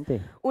 Tú ves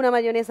Definitivamente. una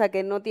mayonesa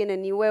que no tiene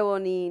ni huevo,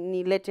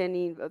 ni leche,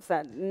 ni, o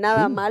sea,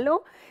 nada Sí.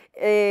 malo,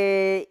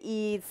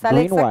 y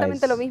sale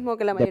exactamente lo Greenwise mismo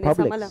que la de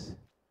mayonesa mala.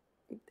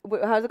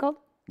 Publix. How's it called?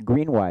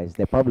 Greenwise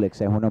de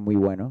Publix es uno muy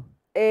bueno.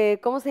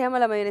 ¿Cómo se llama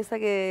la mayonesa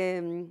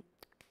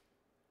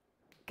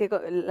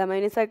la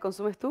mayonesa que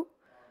consumes tú?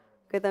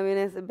 Que también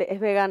es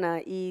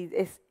vegana y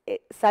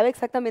sabe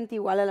exactamente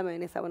igual a la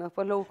mayonesa. Bueno,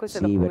 después lo busco y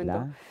se los Sí, comento.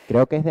 ¿verdad?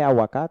 Creo que es de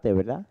aguacate,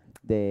 ¿verdad?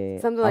 De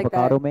Something like that.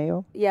 avocado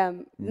mayo. Yeah.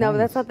 No,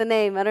 that's not Nice. the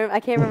name.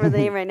 I can't remember the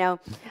name right now.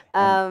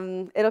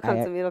 And It'll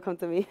come I to me. It'll come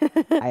to me.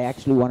 I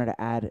actually wanted to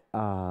add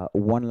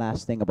one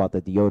last thing about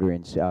the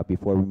deodorants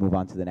before we move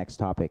on to the next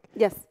topic.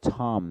 Yes.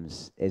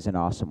 Tom's is an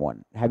awesome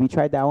one. Have you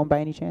tried that one by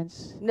any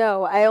chance?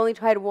 No, I only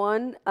tried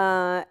one,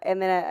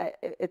 and then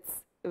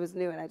it was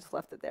new, and I just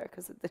left it there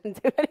because it didn't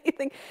do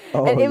anything.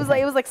 Oh, And yeah. it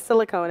was like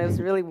silicone. It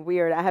was really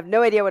weird. I have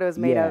no idea what it was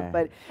made of, Yeah,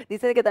 but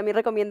dice que también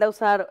recomienda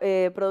usar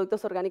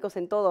productos orgánicos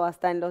en todo,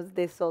 hasta en los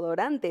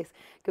desodorantes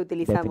que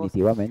utilizamos.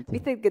 definitivamente.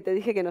 Viste que te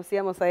dije que nos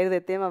íbamos a ir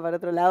de tema para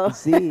otro lado.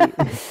 Sí, I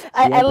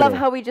love siempre.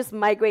 how we just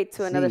migrate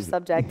to another Sí.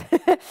 subject.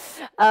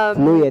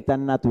 Fluye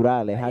tan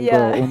natural, es algo,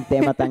 yeah. un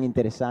tema tan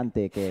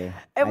interesante que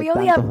And hay we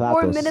only have tantos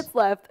 4 datos. minutes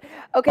left.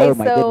 Okay, Oh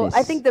my so I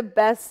goodness. think the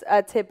best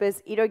tip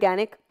is eat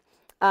organic.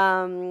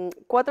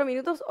 4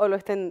 minutos o lo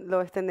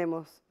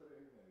extendemos?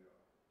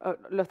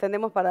 ¿Lo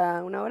extendemos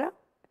para 1 hora?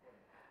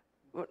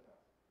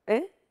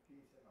 ¿Eh?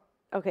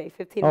 Okay,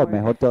 15 Oh, more.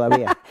 mejor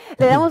todavía.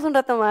 Le damos un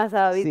rato más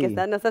a David, que Sí.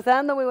 nos está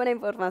dando muy buena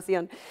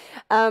información.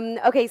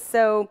 Okay,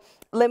 so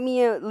let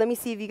me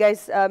see if you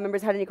guys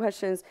members had any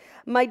questions.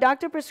 My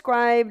doctor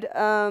prescribed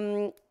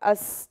a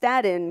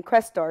statin,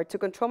 Crestor, to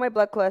control my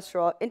blood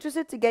cholesterol.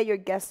 Interested to get your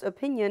guest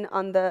opinion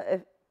on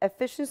the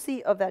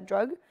efficiency of that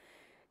drug.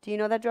 Do you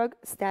know that drug,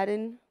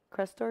 statin,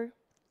 Crestor?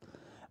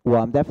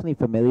 Well, I'm definitely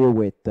familiar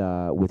with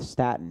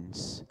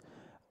statins,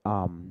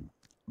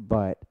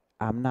 but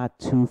I'm not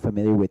too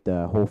familiar with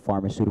the whole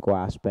pharmaceutical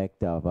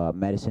aspect of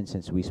medicine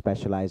since we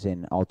specialize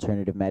in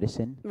alternative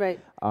medicine. Right.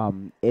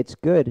 It's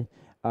good,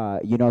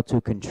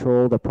 to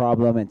control the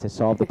problem and to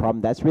solve the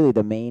problem. That's really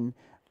the main.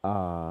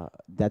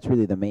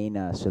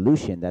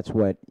 Solution. That's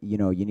what you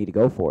need to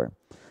go for.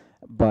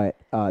 But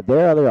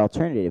there are other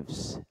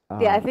alternatives.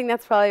 Yeah, I think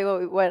that's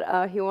probably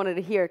what he wanted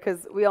to hear,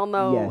 because we all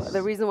know Yes.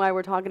 the reason why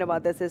we're talking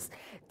about this is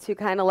to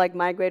kind of like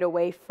migrate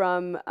away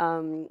from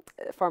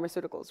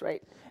pharmaceuticals,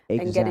 right? And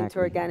get into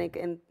Exactly. organic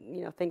and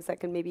things that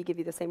can maybe give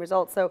you the same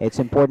results. So It's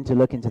important to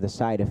look into the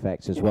side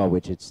effects as well,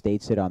 which it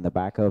states it on the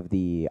back of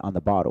the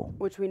bottle.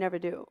 which we never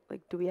do.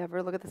 Like, do we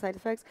ever look at the side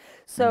effects?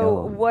 So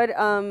No. what?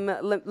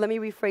 Let me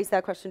rephrase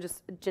that question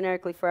just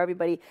generically for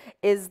everybody.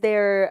 Is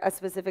there a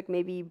specific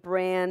maybe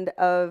brand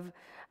of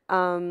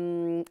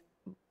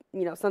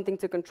something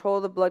to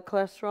control the blood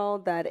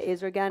cholesterol that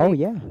is organic Oh,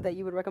 yeah. that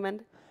you would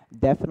recommend?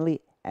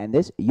 Definitely. And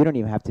this, you don't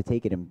even have to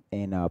take it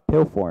in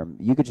pill form.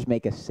 You could just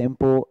make a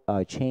simple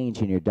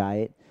change in your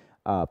diet.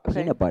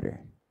 Peanut butter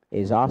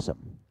is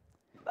awesome.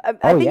 I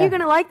Oh, think yeah. you're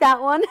going to like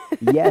that one.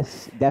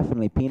 Yes,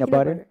 definitely peanut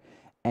butter. butter.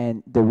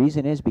 And the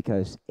reason is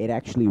because it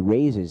actually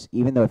raises,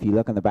 even though if you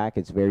look on the back,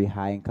 it's very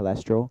high in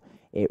cholesterol,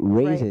 it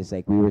raises,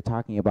 like we were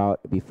talking about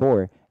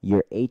before,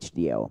 your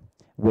HDL,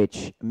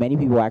 which many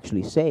people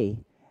actually say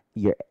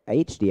your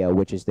HDL,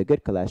 which is the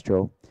good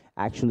cholesterol,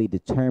 actually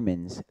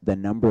determines the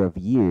number of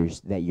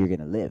years that you're going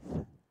to live.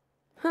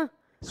 Huh.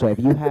 So if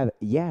you have,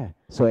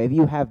 so if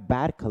you have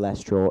bad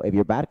cholesterol, if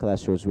your bad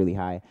cholesterol is really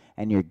high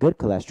and your good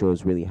cholesterol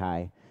is really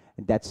high,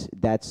 that's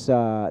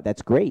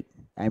great.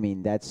 I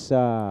mean, that's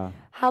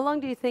How long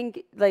do you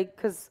think, like,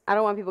 because I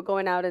don't want people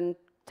going out and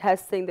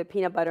testing the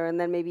peanut butter and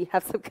then maybe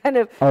have some kind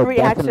of definitely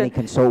reaction.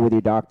 consult with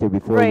your doctor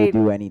before you Right.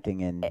 do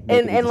anything and make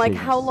And any like,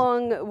 how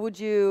decisions.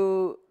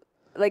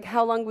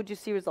 long would you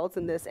see results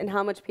in this? And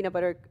how much peanut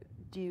butter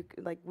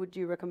would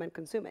you recommend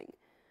consuming?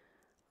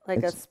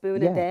 Like a It's-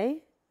 spoon yeah. a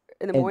day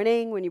in the And-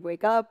 morning when you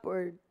wake up,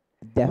 or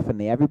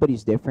Definitely,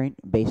 everybody's different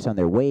based on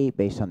their weight,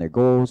 based on their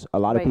goals. A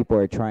lot of Right. people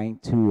are trying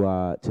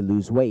to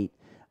lose weight,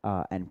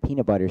 and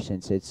peanut butter,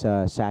 since it's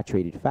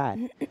saturated fat,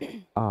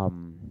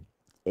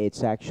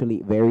 it's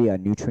actually very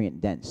nutrient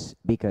dense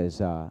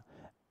because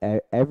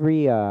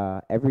every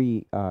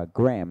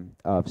gram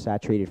of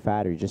saturated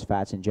fat or just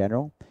fats in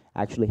general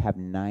actually have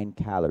 9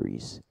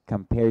 calories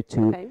compared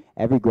to Okay.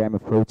 every gram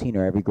of protein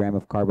or every gram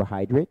of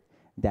carbohydrate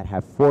that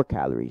have 4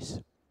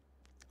 calories.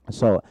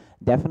 So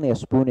definitely a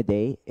spoon a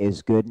day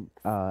is good,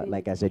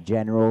 like as a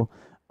general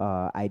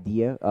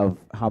idea of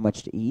how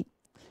much to eat.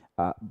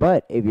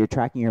 But if you're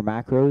tracking your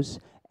macros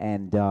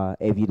and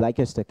if you'd like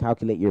us to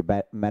calculate your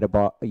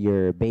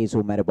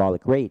basal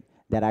metabolic rate,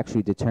 that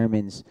actually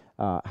determines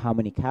how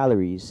many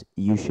calories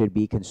you should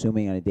be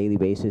consuming on a daily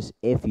basis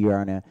if you're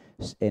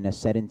in a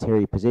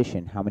sedentary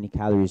position, how many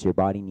calories your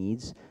body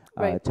needs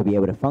Right. to be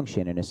able to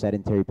function in a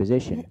sedentary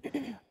position.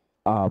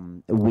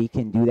 We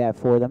can do that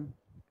for them.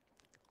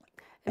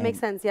 It makes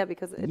And sense, yeah,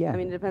 because I yeah,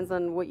 mean, it depends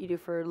on what you do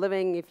for a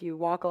living. If you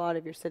walk a lot,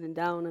 if you're sitting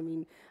down, I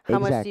mean, how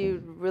much do exactly.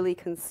 you really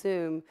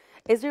consume?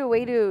 Is there a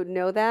way to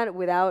know that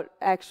without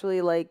actually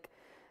like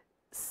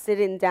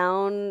sitting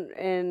down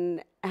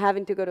and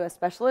having to go to a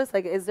specialist?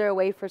 Like, is there a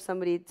way for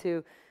somebody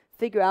to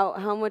figure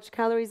out how much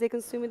calories they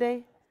consume a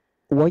day?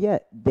 Well, yeah,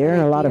 An there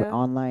are a lot of idea?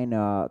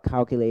 online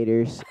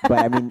calculators, but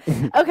I mean,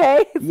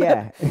 Okay.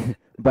 yeah,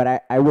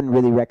 but I wouldn't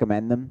really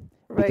recommend them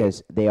Right,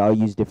 because they all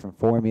use different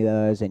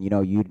formulas, and you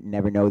know you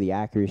never know the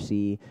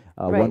accuracy.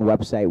 One right.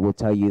 website will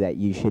tell you that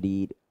you should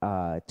eat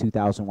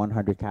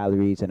 2,100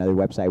 calories. Another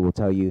website will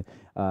tell you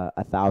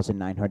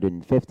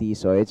 1,950.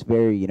 So it's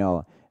very,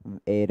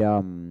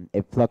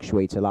 it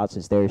fluctuates a lot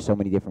since there are so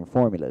many different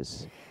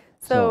formulas.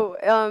 So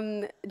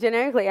So,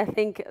 generically, I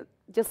think,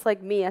 just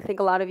like me, I think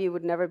a lot of you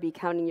would never be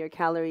counting your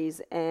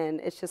calories, and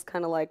it's just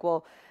kind of like,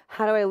 well,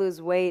 how do I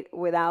lose weight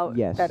without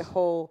that yes,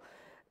 whole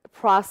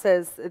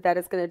process that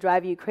is going to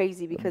drive you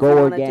crazy because you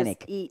go want to just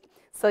organic. eat?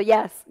 So,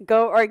 yes,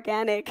 go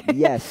organic.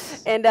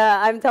 Yes, And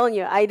I'm telling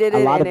you, I did a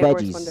it, lot and of it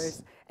works veggies.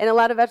 wonders. And a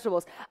lot of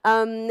vegetables.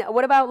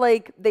 What about,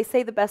 like, they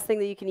say the best thing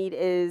that you can eat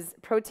is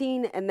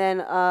protein and then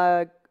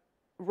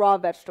raw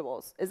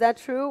vegetables. Is that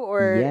true,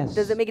 or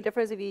does it Yes. make a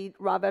difference if you eat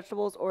raw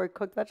vegetables or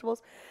cooked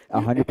vegetables?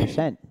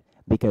 100%.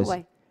 Because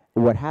Why?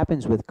 what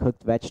happens with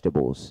cooked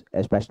vegetables,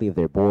 especially if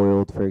they're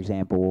boiled, for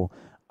example,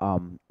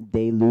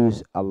 they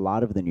lose a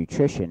lot of the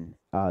nutrition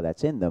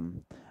that's in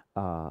them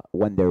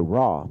when they're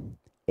raw.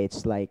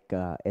 It's like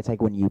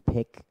when you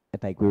pick,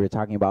 like we were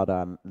talking about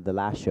on the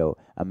last show,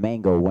 a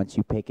mango. Once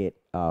you pick it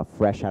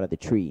fresh out of the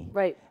tree,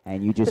 Right.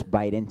 and you just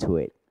bite into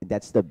it,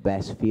 that's the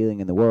best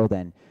feeling in the world.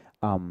 And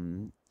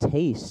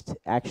taste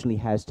actually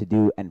has to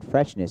do, and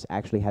freshness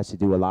actually has to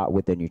do a lot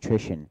with the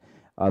nutrition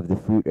of the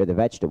fruit or the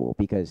vegetable.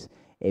 Because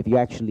if you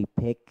actually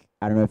pick,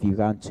 I don't know if you've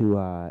gone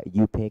to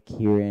you pick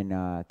here in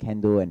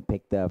Kendall and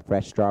pick the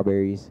fresh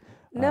strawberries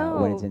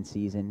when it's No. in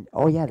season.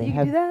 Oh yeah, they You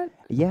can do have. that?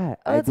 Yeah,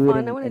 Oh, I that's do it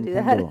fun. I want to in do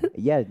that. Kendall.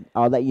 Yeah,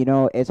 I'll let you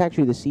know. It's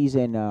actually the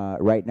season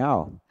right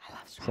now. I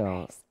love So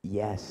strawberries.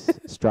 yes,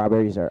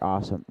 strawberries are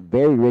awesome.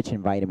 Very rich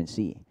in vitamin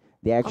C.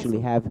 They actually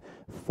Awesome. have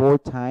 4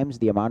 times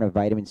the amount of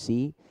vitamin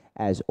C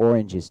as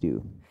oranges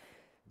do.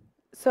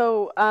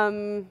 So,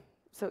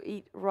 so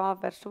eat raw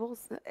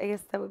vegetables. I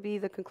guess that would be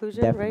the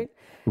conclusion, Definitely, right?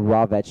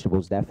 raw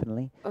vegetables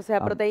definitely. O sea,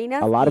 A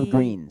proteínas lot of y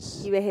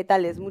greens,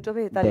 vegetales, muchos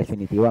vegetales.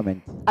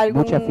 definitivamente.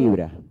 Mucha Algún,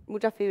 fibra.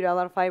 mucha fibra, a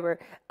lot of fiber.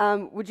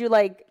 Would you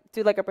like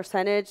do like a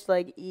percentage,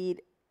 like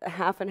eat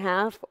half and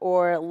half,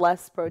 or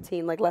less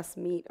protein, like less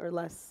meat or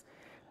less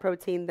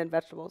protein than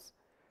vegetables?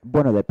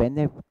 Bueno,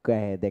 depende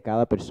de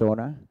cada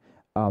persona,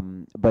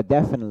 but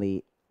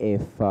definitely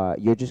if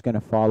you're just going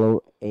to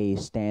follow a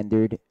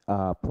standard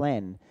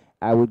plan,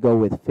 I would go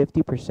with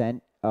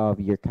 50% of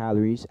your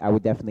calories. I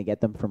would definitely get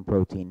them from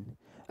protein,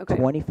 Okay.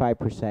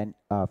 25%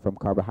 from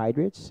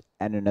carbohydrates,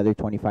 and another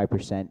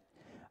 25%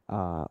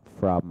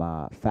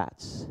 from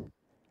fats.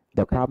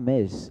 The Okay. problem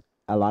is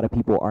a lot of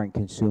people aren't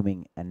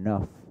consuming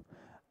enough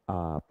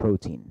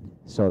protein.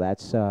 So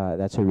that's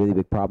a really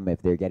big problem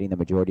if they're getting the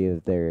majority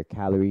of their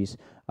calories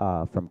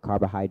from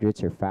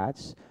carbohydrates or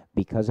fats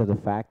because of the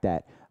fact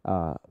that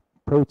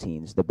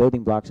proteins, the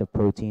building blocks of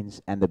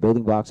proteins and the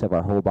building blocks of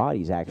our whole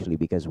bodies actually,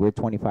 because we're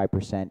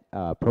 25%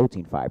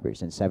 protein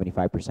fibers and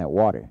 75%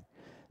 water.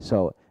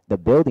 So the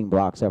building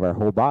blocks of our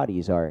whole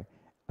bodies are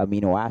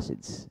amino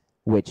acids,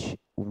 which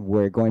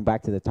we're going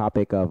back to the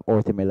topic of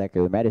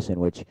orthomolecular medicine,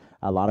 which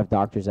a lot of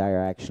doctors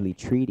are actually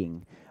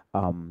treating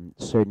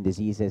certain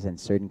diseases and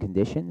certain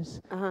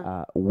conditions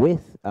Uh-huh.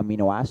 with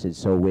amino acids.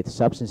 So with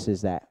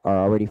substances that are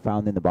already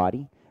found in the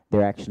body,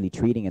 they're actually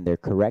treating and they're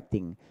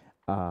correcting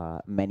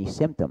many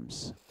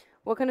symptoms.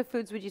 What kind of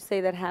foods would you say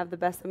that have the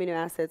best amino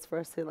acids for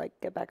us to like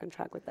get back on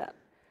track with that?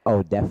 Oh,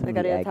 Like out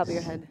definitely of the top of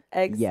your eggs. head.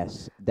 Eggs?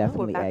 Yes, Oh, we're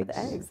definitely back with the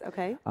eggs. eggs.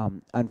 Okay.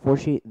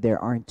 Unfortunately, there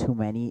aren't too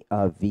many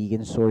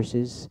vegan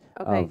sources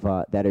Okay.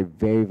 of that are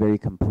very, very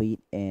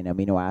complete in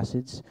amino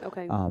acids.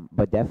 Okay.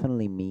 But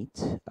definitely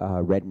meat,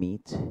 red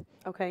meat.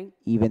 Okay.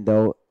 Even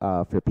though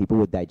for people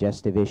with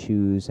digestive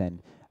issues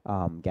and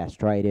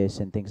gastritis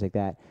and things like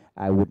that,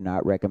 I would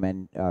not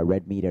recommend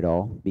red meat at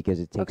all because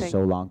it takes Okay.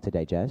 so long to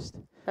digest.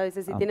 A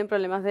veces si Um, tienen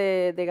problemas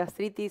de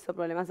gastritis o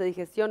problemas de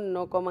digestión,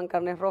 no coman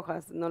carnes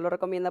rojas. No lo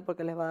recomienda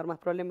porque les va a dar más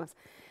problemas.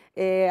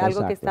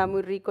 Algo que exacto. está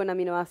muy rico en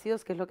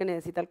aminoácidos, que es lo que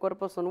necesita el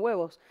cuerpo, son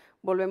huevos.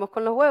 Volvemos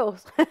con los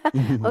huevos.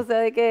 O sea,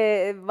 de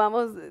que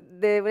vamos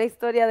de una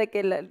historia de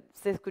que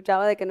se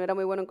escuchaba de que no era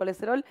muy bueno en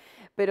colesterol,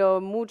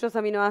 pero muchos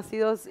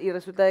aminoácidos y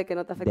resulta de que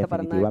no te afecta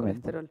para nada el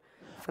Definitivamente. colesterol.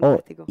 Oh,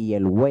 Fantástico. y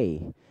el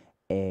whey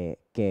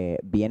que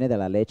viene de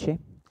la leche,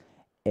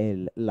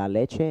 la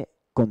leche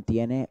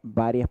contiene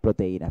varias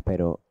proteínas,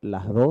 pero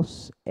las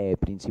dos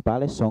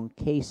principales son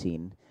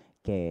casein,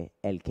 que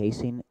el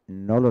casein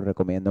no lo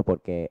recomiendo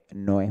porque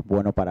no es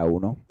bueno para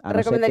uno, a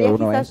no ser que ¿Recomendarías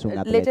uno quizás es un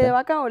leche de atleta.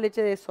 vaca o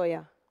leche de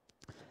soya?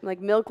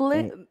 Like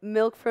Eh,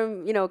 milk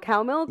from,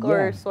 cow milk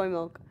or yeah, soy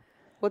milk?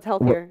 What's well,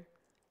 healthier?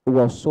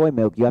 well, soy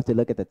milk, you have to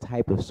look at the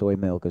type of soy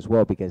milk as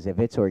well because if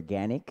it's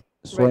organic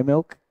soy Right.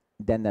 milk,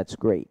 then that's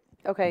great.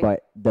 Okay.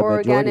 But the Or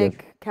majority of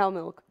organic cow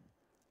milk.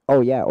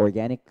 Oh yeah,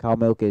 organic cow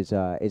milk is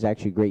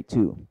actually great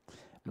too.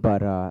 Okay.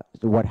 But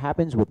what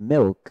happens with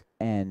milk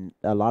and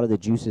a lot of the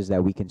juices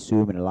that we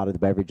consume and a lot of the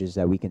beverages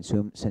that we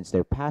consume, since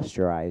they're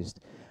pasteurized,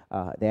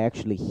 they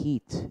actually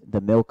heat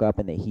the milk up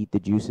and they heat the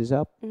juices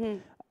up, Hmm.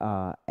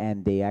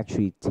 and they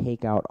actually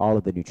take out all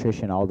of the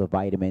nutrition, all the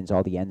vitamins,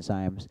 all the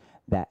enzymes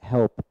that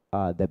help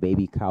the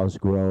baby cows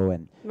grow,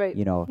 and Right.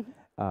 you know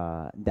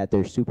that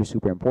they're super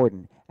super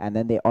important. And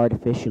then they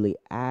artificially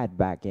add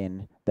back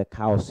in the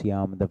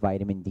calcium, the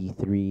vitamin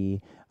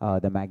D3,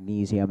 the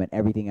magnesium, and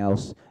everything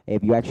else.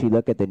 If you actually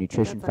look at the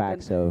nutrition That's not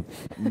facts good. of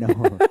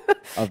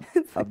of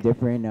It's of like,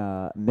 different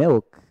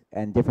milk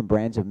and different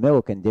brands of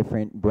milk and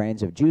different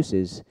brands of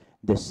juices,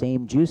 the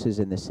same juices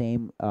and the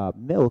same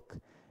milk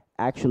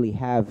actually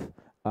have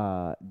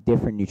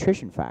different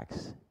nutrition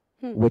facts,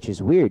 hmm. which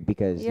is weird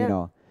because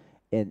Yeah.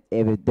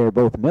 they're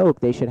both milk,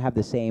 they should have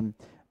the same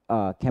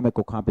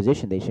chemical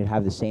composition. They should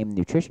have the same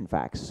nutrition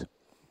facts.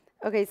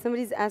 Okay,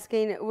 somebody's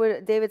asking,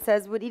 David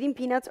says, would eating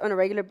peanuts on a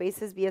regular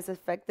basis be as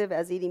effective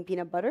as eating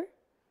peanut butter?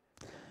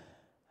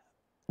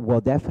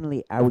 Well,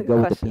 definitely, I That's a would good go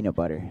with the question. peanut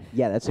butter.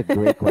 Yeah, that's a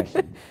great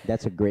question.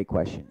 That's a great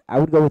question. I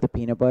would go with the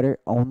peanut butter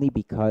only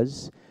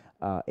because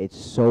it's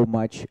so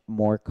much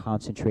more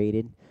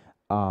concentrated.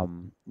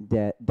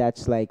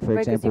 That's like, for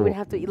Right, because you would example,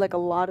 have to eat like a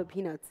lot of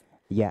peanuts.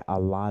 yeah, a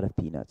lot of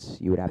peanuts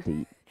you would have to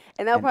eat. And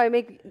And that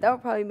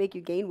would probably make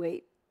you gain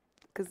weight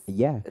because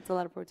yeah, it's a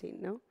lot of protein,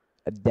 no?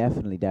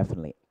 definitely,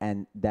 definitely.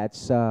 And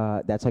that's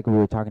like we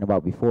were talking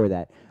about before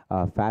that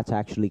fats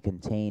actually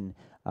contain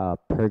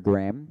per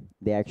gram,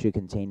 they actually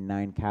contain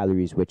 9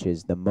 calories, which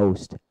is the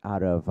most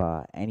out of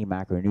any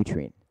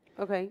macronutrient.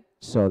 Okay.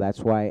 So that's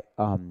why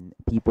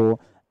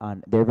people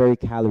on they're very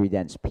calorie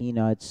dense.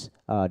 Peanuts,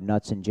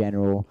 nuts in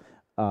general,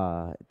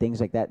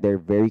 things like that. They're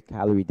very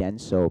calorie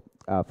dense. So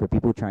for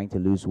people trying to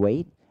lose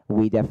weight,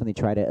 we definitely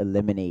try to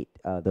eliminate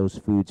those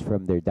foods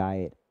from their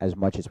diet as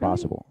much as Really?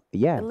 possible.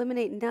 Yeah,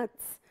 Eliminate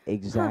nuts. Huh.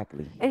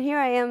 exactly. And here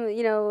I am,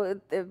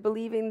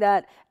 believing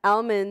that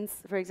almonds,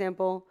 for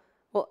example,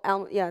 well,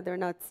 yeah, they're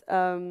nuts,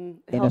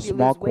 In a help you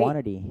small lose weight.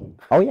 quantity.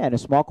 Oh yeah, in a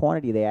small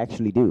quantity they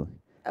actually do.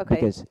 Okay.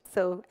 Because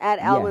So add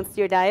yeah, almonds to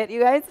your diet,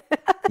 you guys.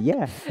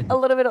 yeah, A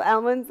little bit of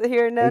almonds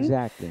here and then.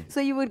 exactly. So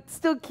you would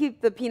still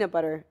keep the peanut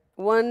butter.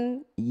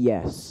 One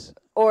Yes,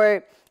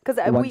 or because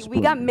one we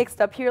got spoon. mixed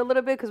up here a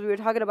little bit because we were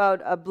talking about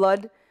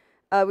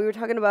we were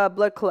talking about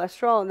blood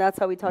cholesterol, and that's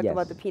how we talked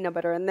about the Yes. peanut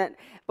butter, and then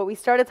but we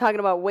started talking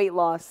about weight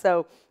loss,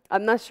 so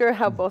I'm not sure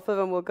how both of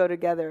them will go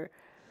together.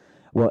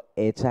 Well,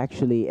 it's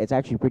actually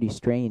pretty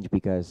strange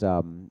because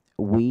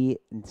we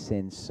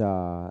since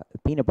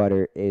peanut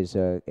butter is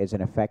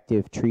an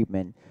effective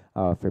treatment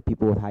for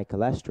people with high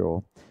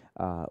cholesterol.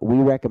 We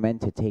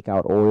recommend to take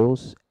out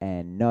oils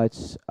and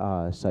nuts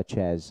such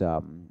as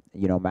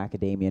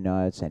macadamia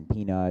nuts and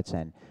peanuts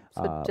and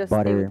So just stay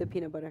with butter. the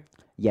peanut butter.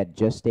 Yeah,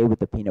 just stay with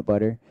the peanut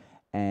butter.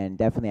 And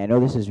definitely, I know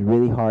this is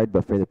really hard,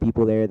 but for the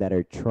people there that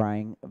are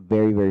trying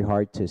very, very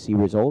hard to see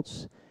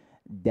results,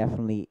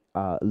 definitely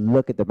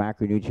look at the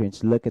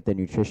macronutrients, look at the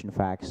nutrition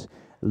facts,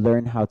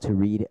 learn how to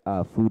read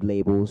food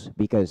labels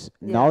because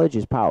Yeah. knowledge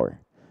is power.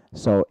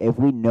 So if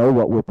we know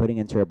what we're putting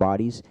into our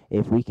bodies,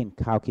 if we can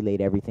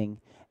calculate everything,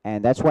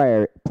 and that's why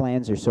our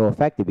plans are so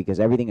effective because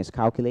everything is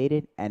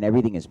calculated and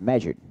everything is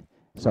measured.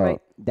 So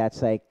Right.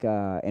 that's like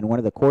in one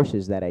of the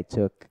courses that I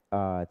took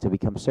to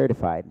become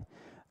certified,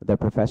 the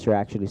professor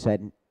actually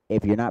said,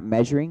 if you're not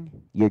measuring,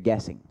 you're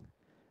guessing.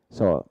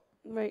 So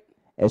Right.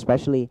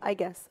 especially, I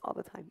guess all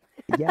the time.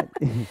 yeah.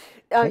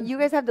 You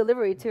guys have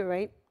delivery too,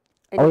 right?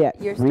 And Oh yeah,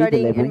 you're free starting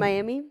in delivery.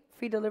 Miami,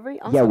 free delivery.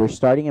 Yeah, we're Awesome.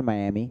 starting in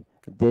Miami.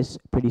 This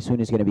pretty soon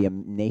is going to be a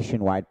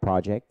nationwide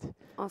project.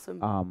 Awesome.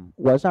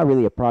 Well, it's not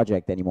really a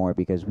project anymore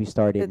because we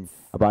started It's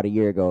about a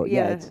year ago.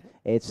 Yeah, yeah,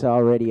 it's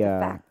already it's a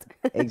fact.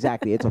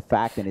 exactly, it's a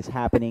fact and it's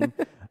happening.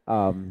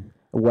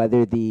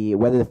 Whether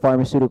the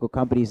pharmaceutical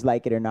companies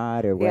like it or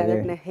not, or Yeah, they're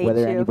whether gonna hate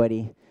whether you.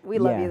 anybody, We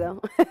love you yeah.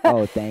 though.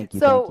 Oh, thank you,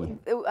 thank So,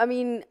 you. I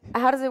mean,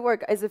 how does it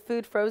work? Is the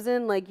food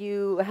frozen? Like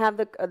you have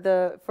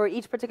the for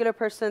each particular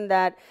person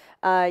that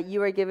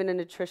you are given a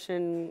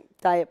nutrition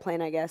diet plan,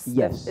 I guess.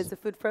 Yes. Is the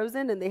food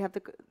frozen and they have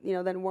to,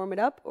 then warm it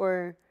up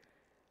or?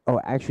 Oh,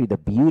 actually, the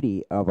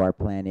beauty of our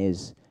plan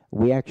is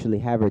we actually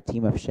have our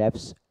team of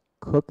chefs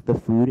cook the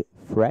food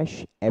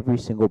fresh every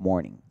single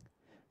morning,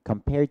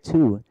 compared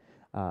to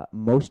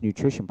most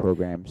nutrition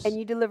programs. And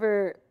you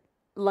deliver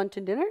lunch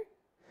and dinner?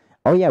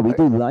 Oh yeah, we Or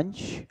do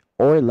lunch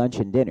or lunch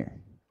and dinner.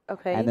 And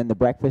okay, then the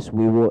breakfast,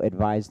 we will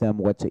advise them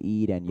what to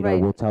eat, and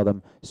right. we'll tell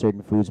them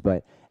certain foods.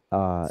 But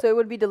So it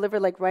would be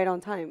delivered like right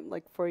on time,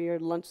 like for your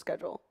lunch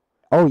schedule.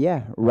 oh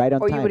yeah, right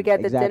on Or you would time,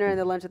 get the dinner exactly. and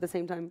the lunch at the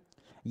same time.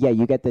 Yeah,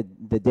 you get the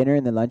dinner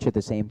and the lunch at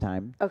the same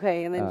time.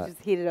 Okay, and then you Uh, just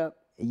heat it up.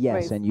 Yes,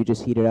 Right. and you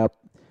just heat it up.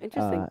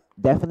 Interesting.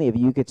 Definitely, if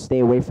you could stay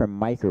away from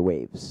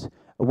microwaves.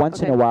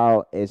 Once in a Okay.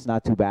 while, it's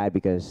not too bad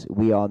because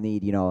we all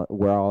need,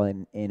 we're all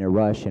in a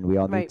rush and we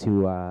all need Right.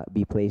 to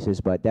be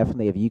places. But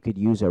definitely, if you could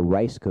use a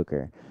rice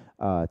cooker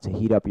to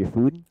heat up your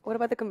food, What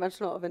about the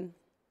conventional oven?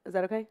 Is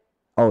that okay?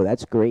 oh,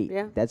 that's great.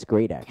 Yeah. That's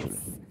great, Yes. actually.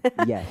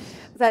 Yes.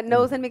 O sea, no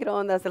Mm. usen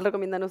microondas, él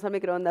recomienda no usar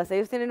microondas.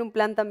 Ellos tienen un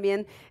plan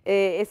también,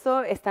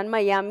 eso está en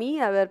Miami,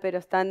 a ver, pero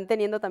están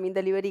teniendo también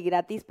delivery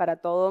gratis para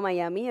todo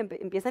Miami.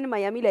 Empiezan en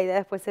Miami, la idea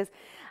después es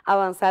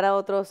avanzar a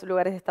otros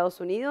lugares de Estados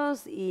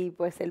Unidos y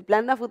pues el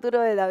plan a futuro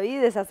de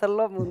David es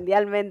hacerlo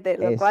mundialmente,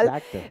 lo cual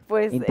Exacto.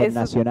 pues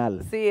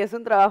Internacional. sí, es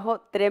un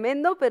trabajo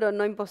tremendo, pero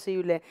no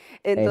imposible.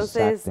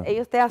 Entonces, Exacto.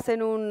 ellos te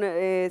hacen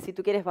si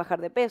tú quieres bajar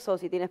de peso,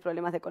 si tienes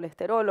problemas de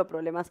colesterol o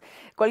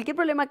cualquier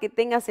problema que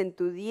tengas en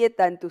tu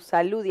dieta, en tu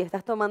salud y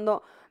estás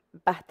tomando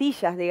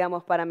pastillas,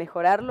 digamos, para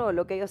mejorarlo,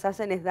 lo que ellos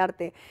hacen es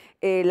darte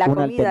la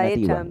Una comida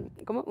alternativa.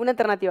 hecha, ¿cómo? Una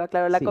alternativa,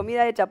 claro, la Sí.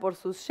 comida hecha por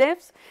sus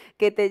chefs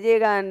que te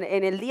llegan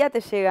en el día,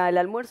 te llega el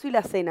almuerzo y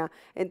la cena.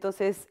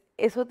 Entonces,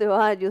 eso te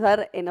va a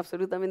ayudar en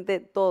absolutamente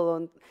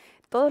todo.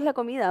 Todo es la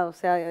comida, o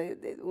sea,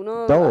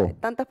 Todo.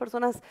 tantas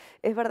personas,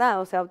 es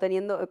verdad, o sea,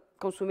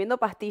 consumiendo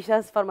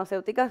pastillas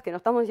farmacéuticas que no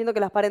estamos diciendo que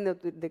las paren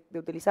de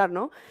utilizar,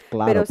 ¿no?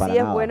 Claro, Pero para sí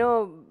es nada.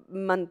 bueno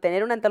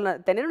tener una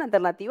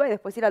alternativa y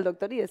después ir al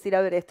doctor y decir,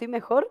 a ver, estoy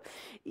mejor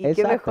y qué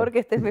Exacto. mejor que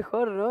estés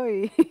mejor, ¿no?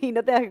 Y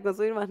no tengas que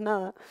consumir más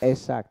nada.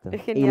 Exacto. Es Y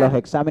los genial.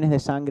 exámenes de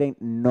sangre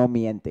no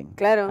mienten.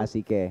 Claro.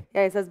 Así que,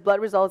 Yeah, it says blood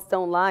results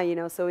don't lie,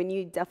 so when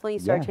you definitely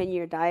start yeah. changing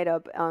your diet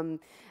up,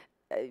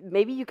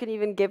 maybe you can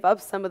even give up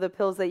some of the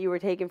pills that you were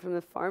taking from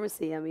the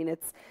pharmacy. I mean,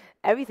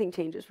 everything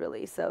changes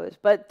really.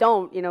 But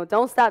don't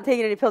stop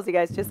taking any pills, you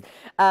guys. Just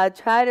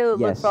try to look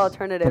Yes. for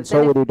alternatives.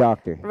 Consult with your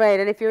doctor. Right,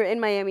 and if you're in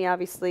Miami,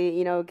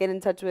 obviously, get in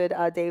touch with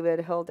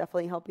David. He'll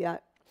definitely help you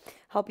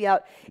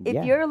out. If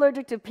Yeah. you're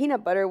allergic to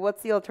peanut butter,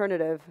 what's the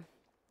alternative?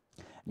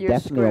 You're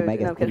Definitely screwed.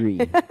 No, I'm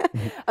kidding.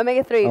 omega-3.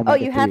 Omega-3. Oh,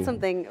 you had Omega-3.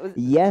 something.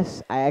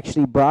 Yes, I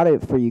actually brought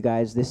it for you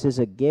guys. This is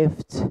a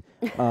gift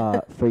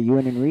for you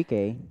and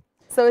Enrique.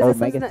 So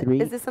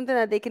Omega-3. is this something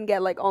that they can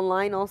get like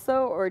online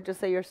also, or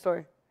just at your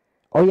store?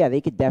 Oh yeah, they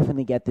could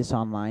definitely get this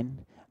online.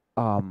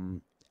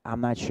 I'm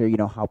not sure,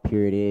 how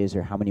pure it is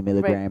or how many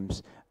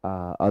milligrams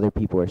other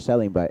people are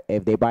selling, but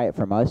if they buy it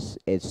from us,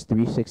 it's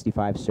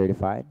 365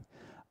 certified.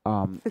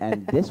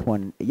 And this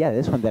one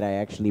that I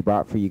actually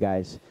brought for you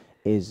guys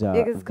is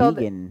It's called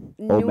vegan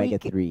Nuik-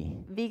 omega-3.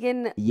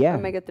 Vegan Yeah.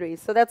 omega-3.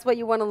 So that's what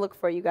you want to look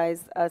for, you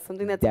guys.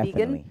 Something that's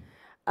Definitely.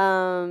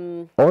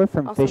 vegan. Or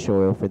from Awesome. fish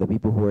oil for the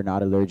people who are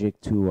not allergic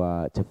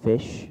to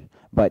fish.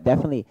 But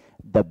definitely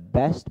the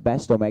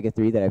best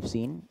omega-3 that I've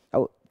seen.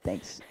 Oh,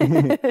 thanks. So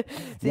Yeah,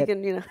 you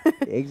can,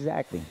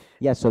 exactly.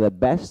 Yeah, so the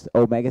best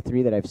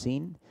omega-3 that I've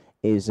seen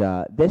is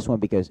this one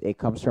because it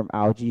comes from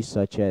algae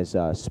such as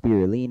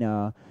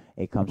spirulina.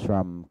 It comes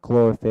from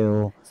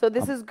chlorophyll. So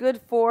this is good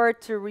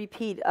to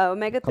repeat,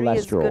 omega-3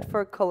 is good Cholesterol.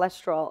 for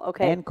cholesterol.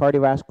 Okay. And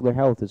cardiovascular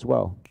health as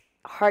well.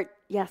 Heart,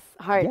 yes,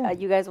 heart. Yeah.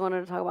 You guys wanted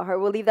to talk about heart.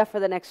 We'll leave that for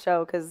the next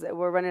show because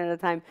we're running out of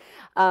time.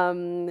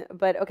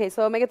 But okay,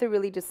 so omega-3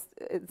 really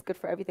it's good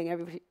for everything.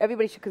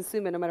 Everybody should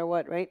consume it no matter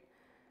what, right?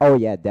 Oh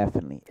yeah,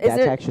 definitely. Is That's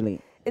there- actually.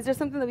 Is there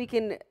something that we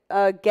can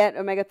get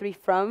omega-3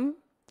 from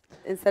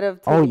instead of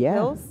Oh taking yeah,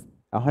 pills?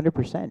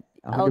 100%.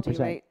 Algae, 100%.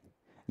 right?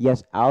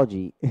 Yes,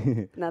 algae.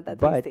 Not that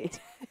But tasty.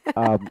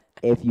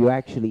 if you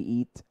actually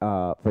eat,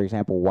 for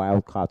example,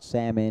 wild caught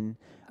salmon,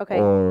 Okay.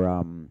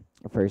 or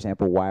for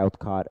example, wild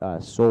caught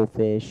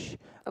soulfish,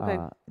 Okay.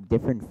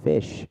 different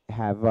fish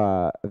have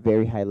a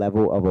very high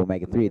level of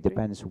omega-3. It Omega-3.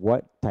 depends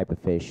what type of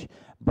fish,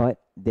 but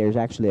there's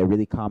actually a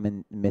really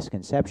common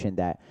misconception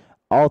that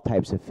all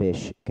types of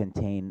fish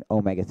contain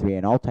omega-3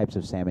 and all types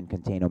of salmon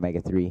contain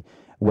omega-3,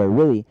 where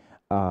really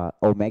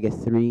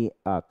omega-3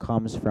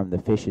 comes from the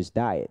fish's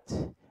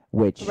diet,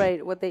 which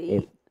Right, what they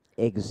if eat.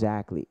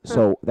 exactly. Huh.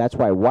 So that's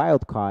why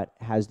wild caught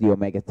has the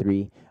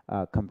omega-3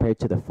 compared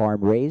to the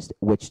farm raised,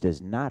 which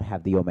does not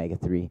have the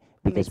omega-3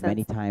 because Makes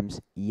many sense.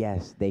 times,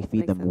 yes, they feed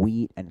Makes them sense.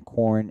 wheat and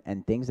corn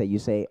and things that you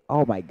say,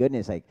 oh my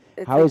goodness, like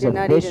It's how like is you're a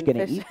not fish eating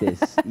gonna fish. eat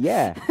this?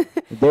 Yeah,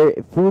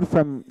 they're food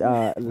from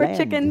land.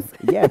 chickens.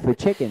 Yeah, for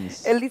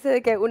chickens. Él dice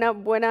de que una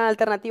buena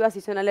alternativa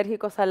si son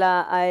alérgicos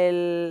a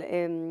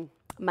el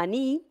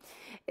maní,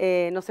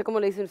 no sé cómo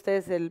le dicen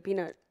ustedes el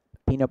peanut.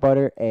 Peanut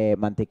butter,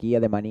 mantequilla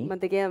de maní.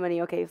 Mantequilla de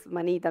maní, ok, es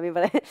maní también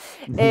para...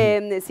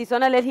 si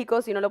son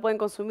alérgicos y no lo pueden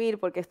consumir,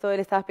 porque esto él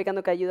estaba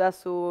explicando que ayuda a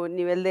su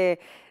nivel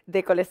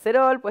de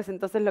colesterol, pues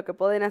entonces lo que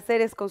pueden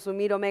hacer es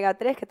consumir omega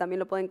 3, que también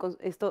lo pueden...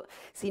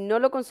 si no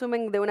lo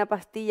consumen de una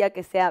pastilla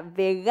que sea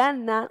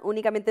vegana,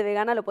 únicamente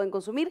vegana, lo pueden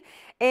consumir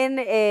en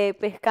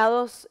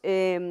pescados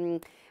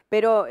Del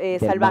pero mar.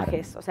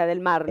 salvajes, o sea, del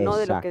mar, no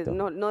de los que,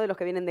 Exacto. no de los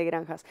que vienen de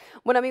granjas.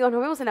 Bueno, amigos, nos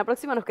vemos en la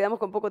próxima, nos quedamos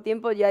con poco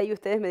tiempo, ya ahí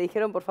ustedes me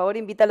dijeron, por favor,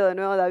 invítalo de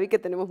nuevo a David, que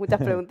tenemos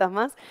muchas preguntas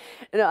más.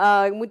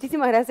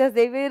 Muchísimas gracias,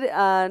 David.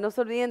 No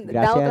se olviden, da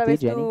Gracias a otra ti, vez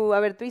Jenny. a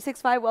ver,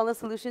 365 Wellness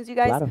Solutions, you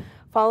guys. Claro.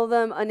 Follow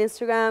them on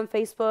Instagram,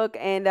 Facebook,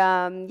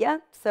 and yeah,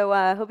 so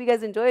I hope you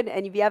guys enjoyed,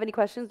 and if you have any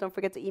questions, don't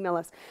forget to email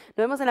us.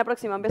 Nos vemos en la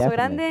próxima, un beso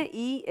Definitely. grande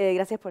y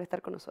gracias por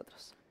estar con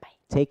nosotros. Bye.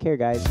 Take care,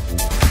 guys.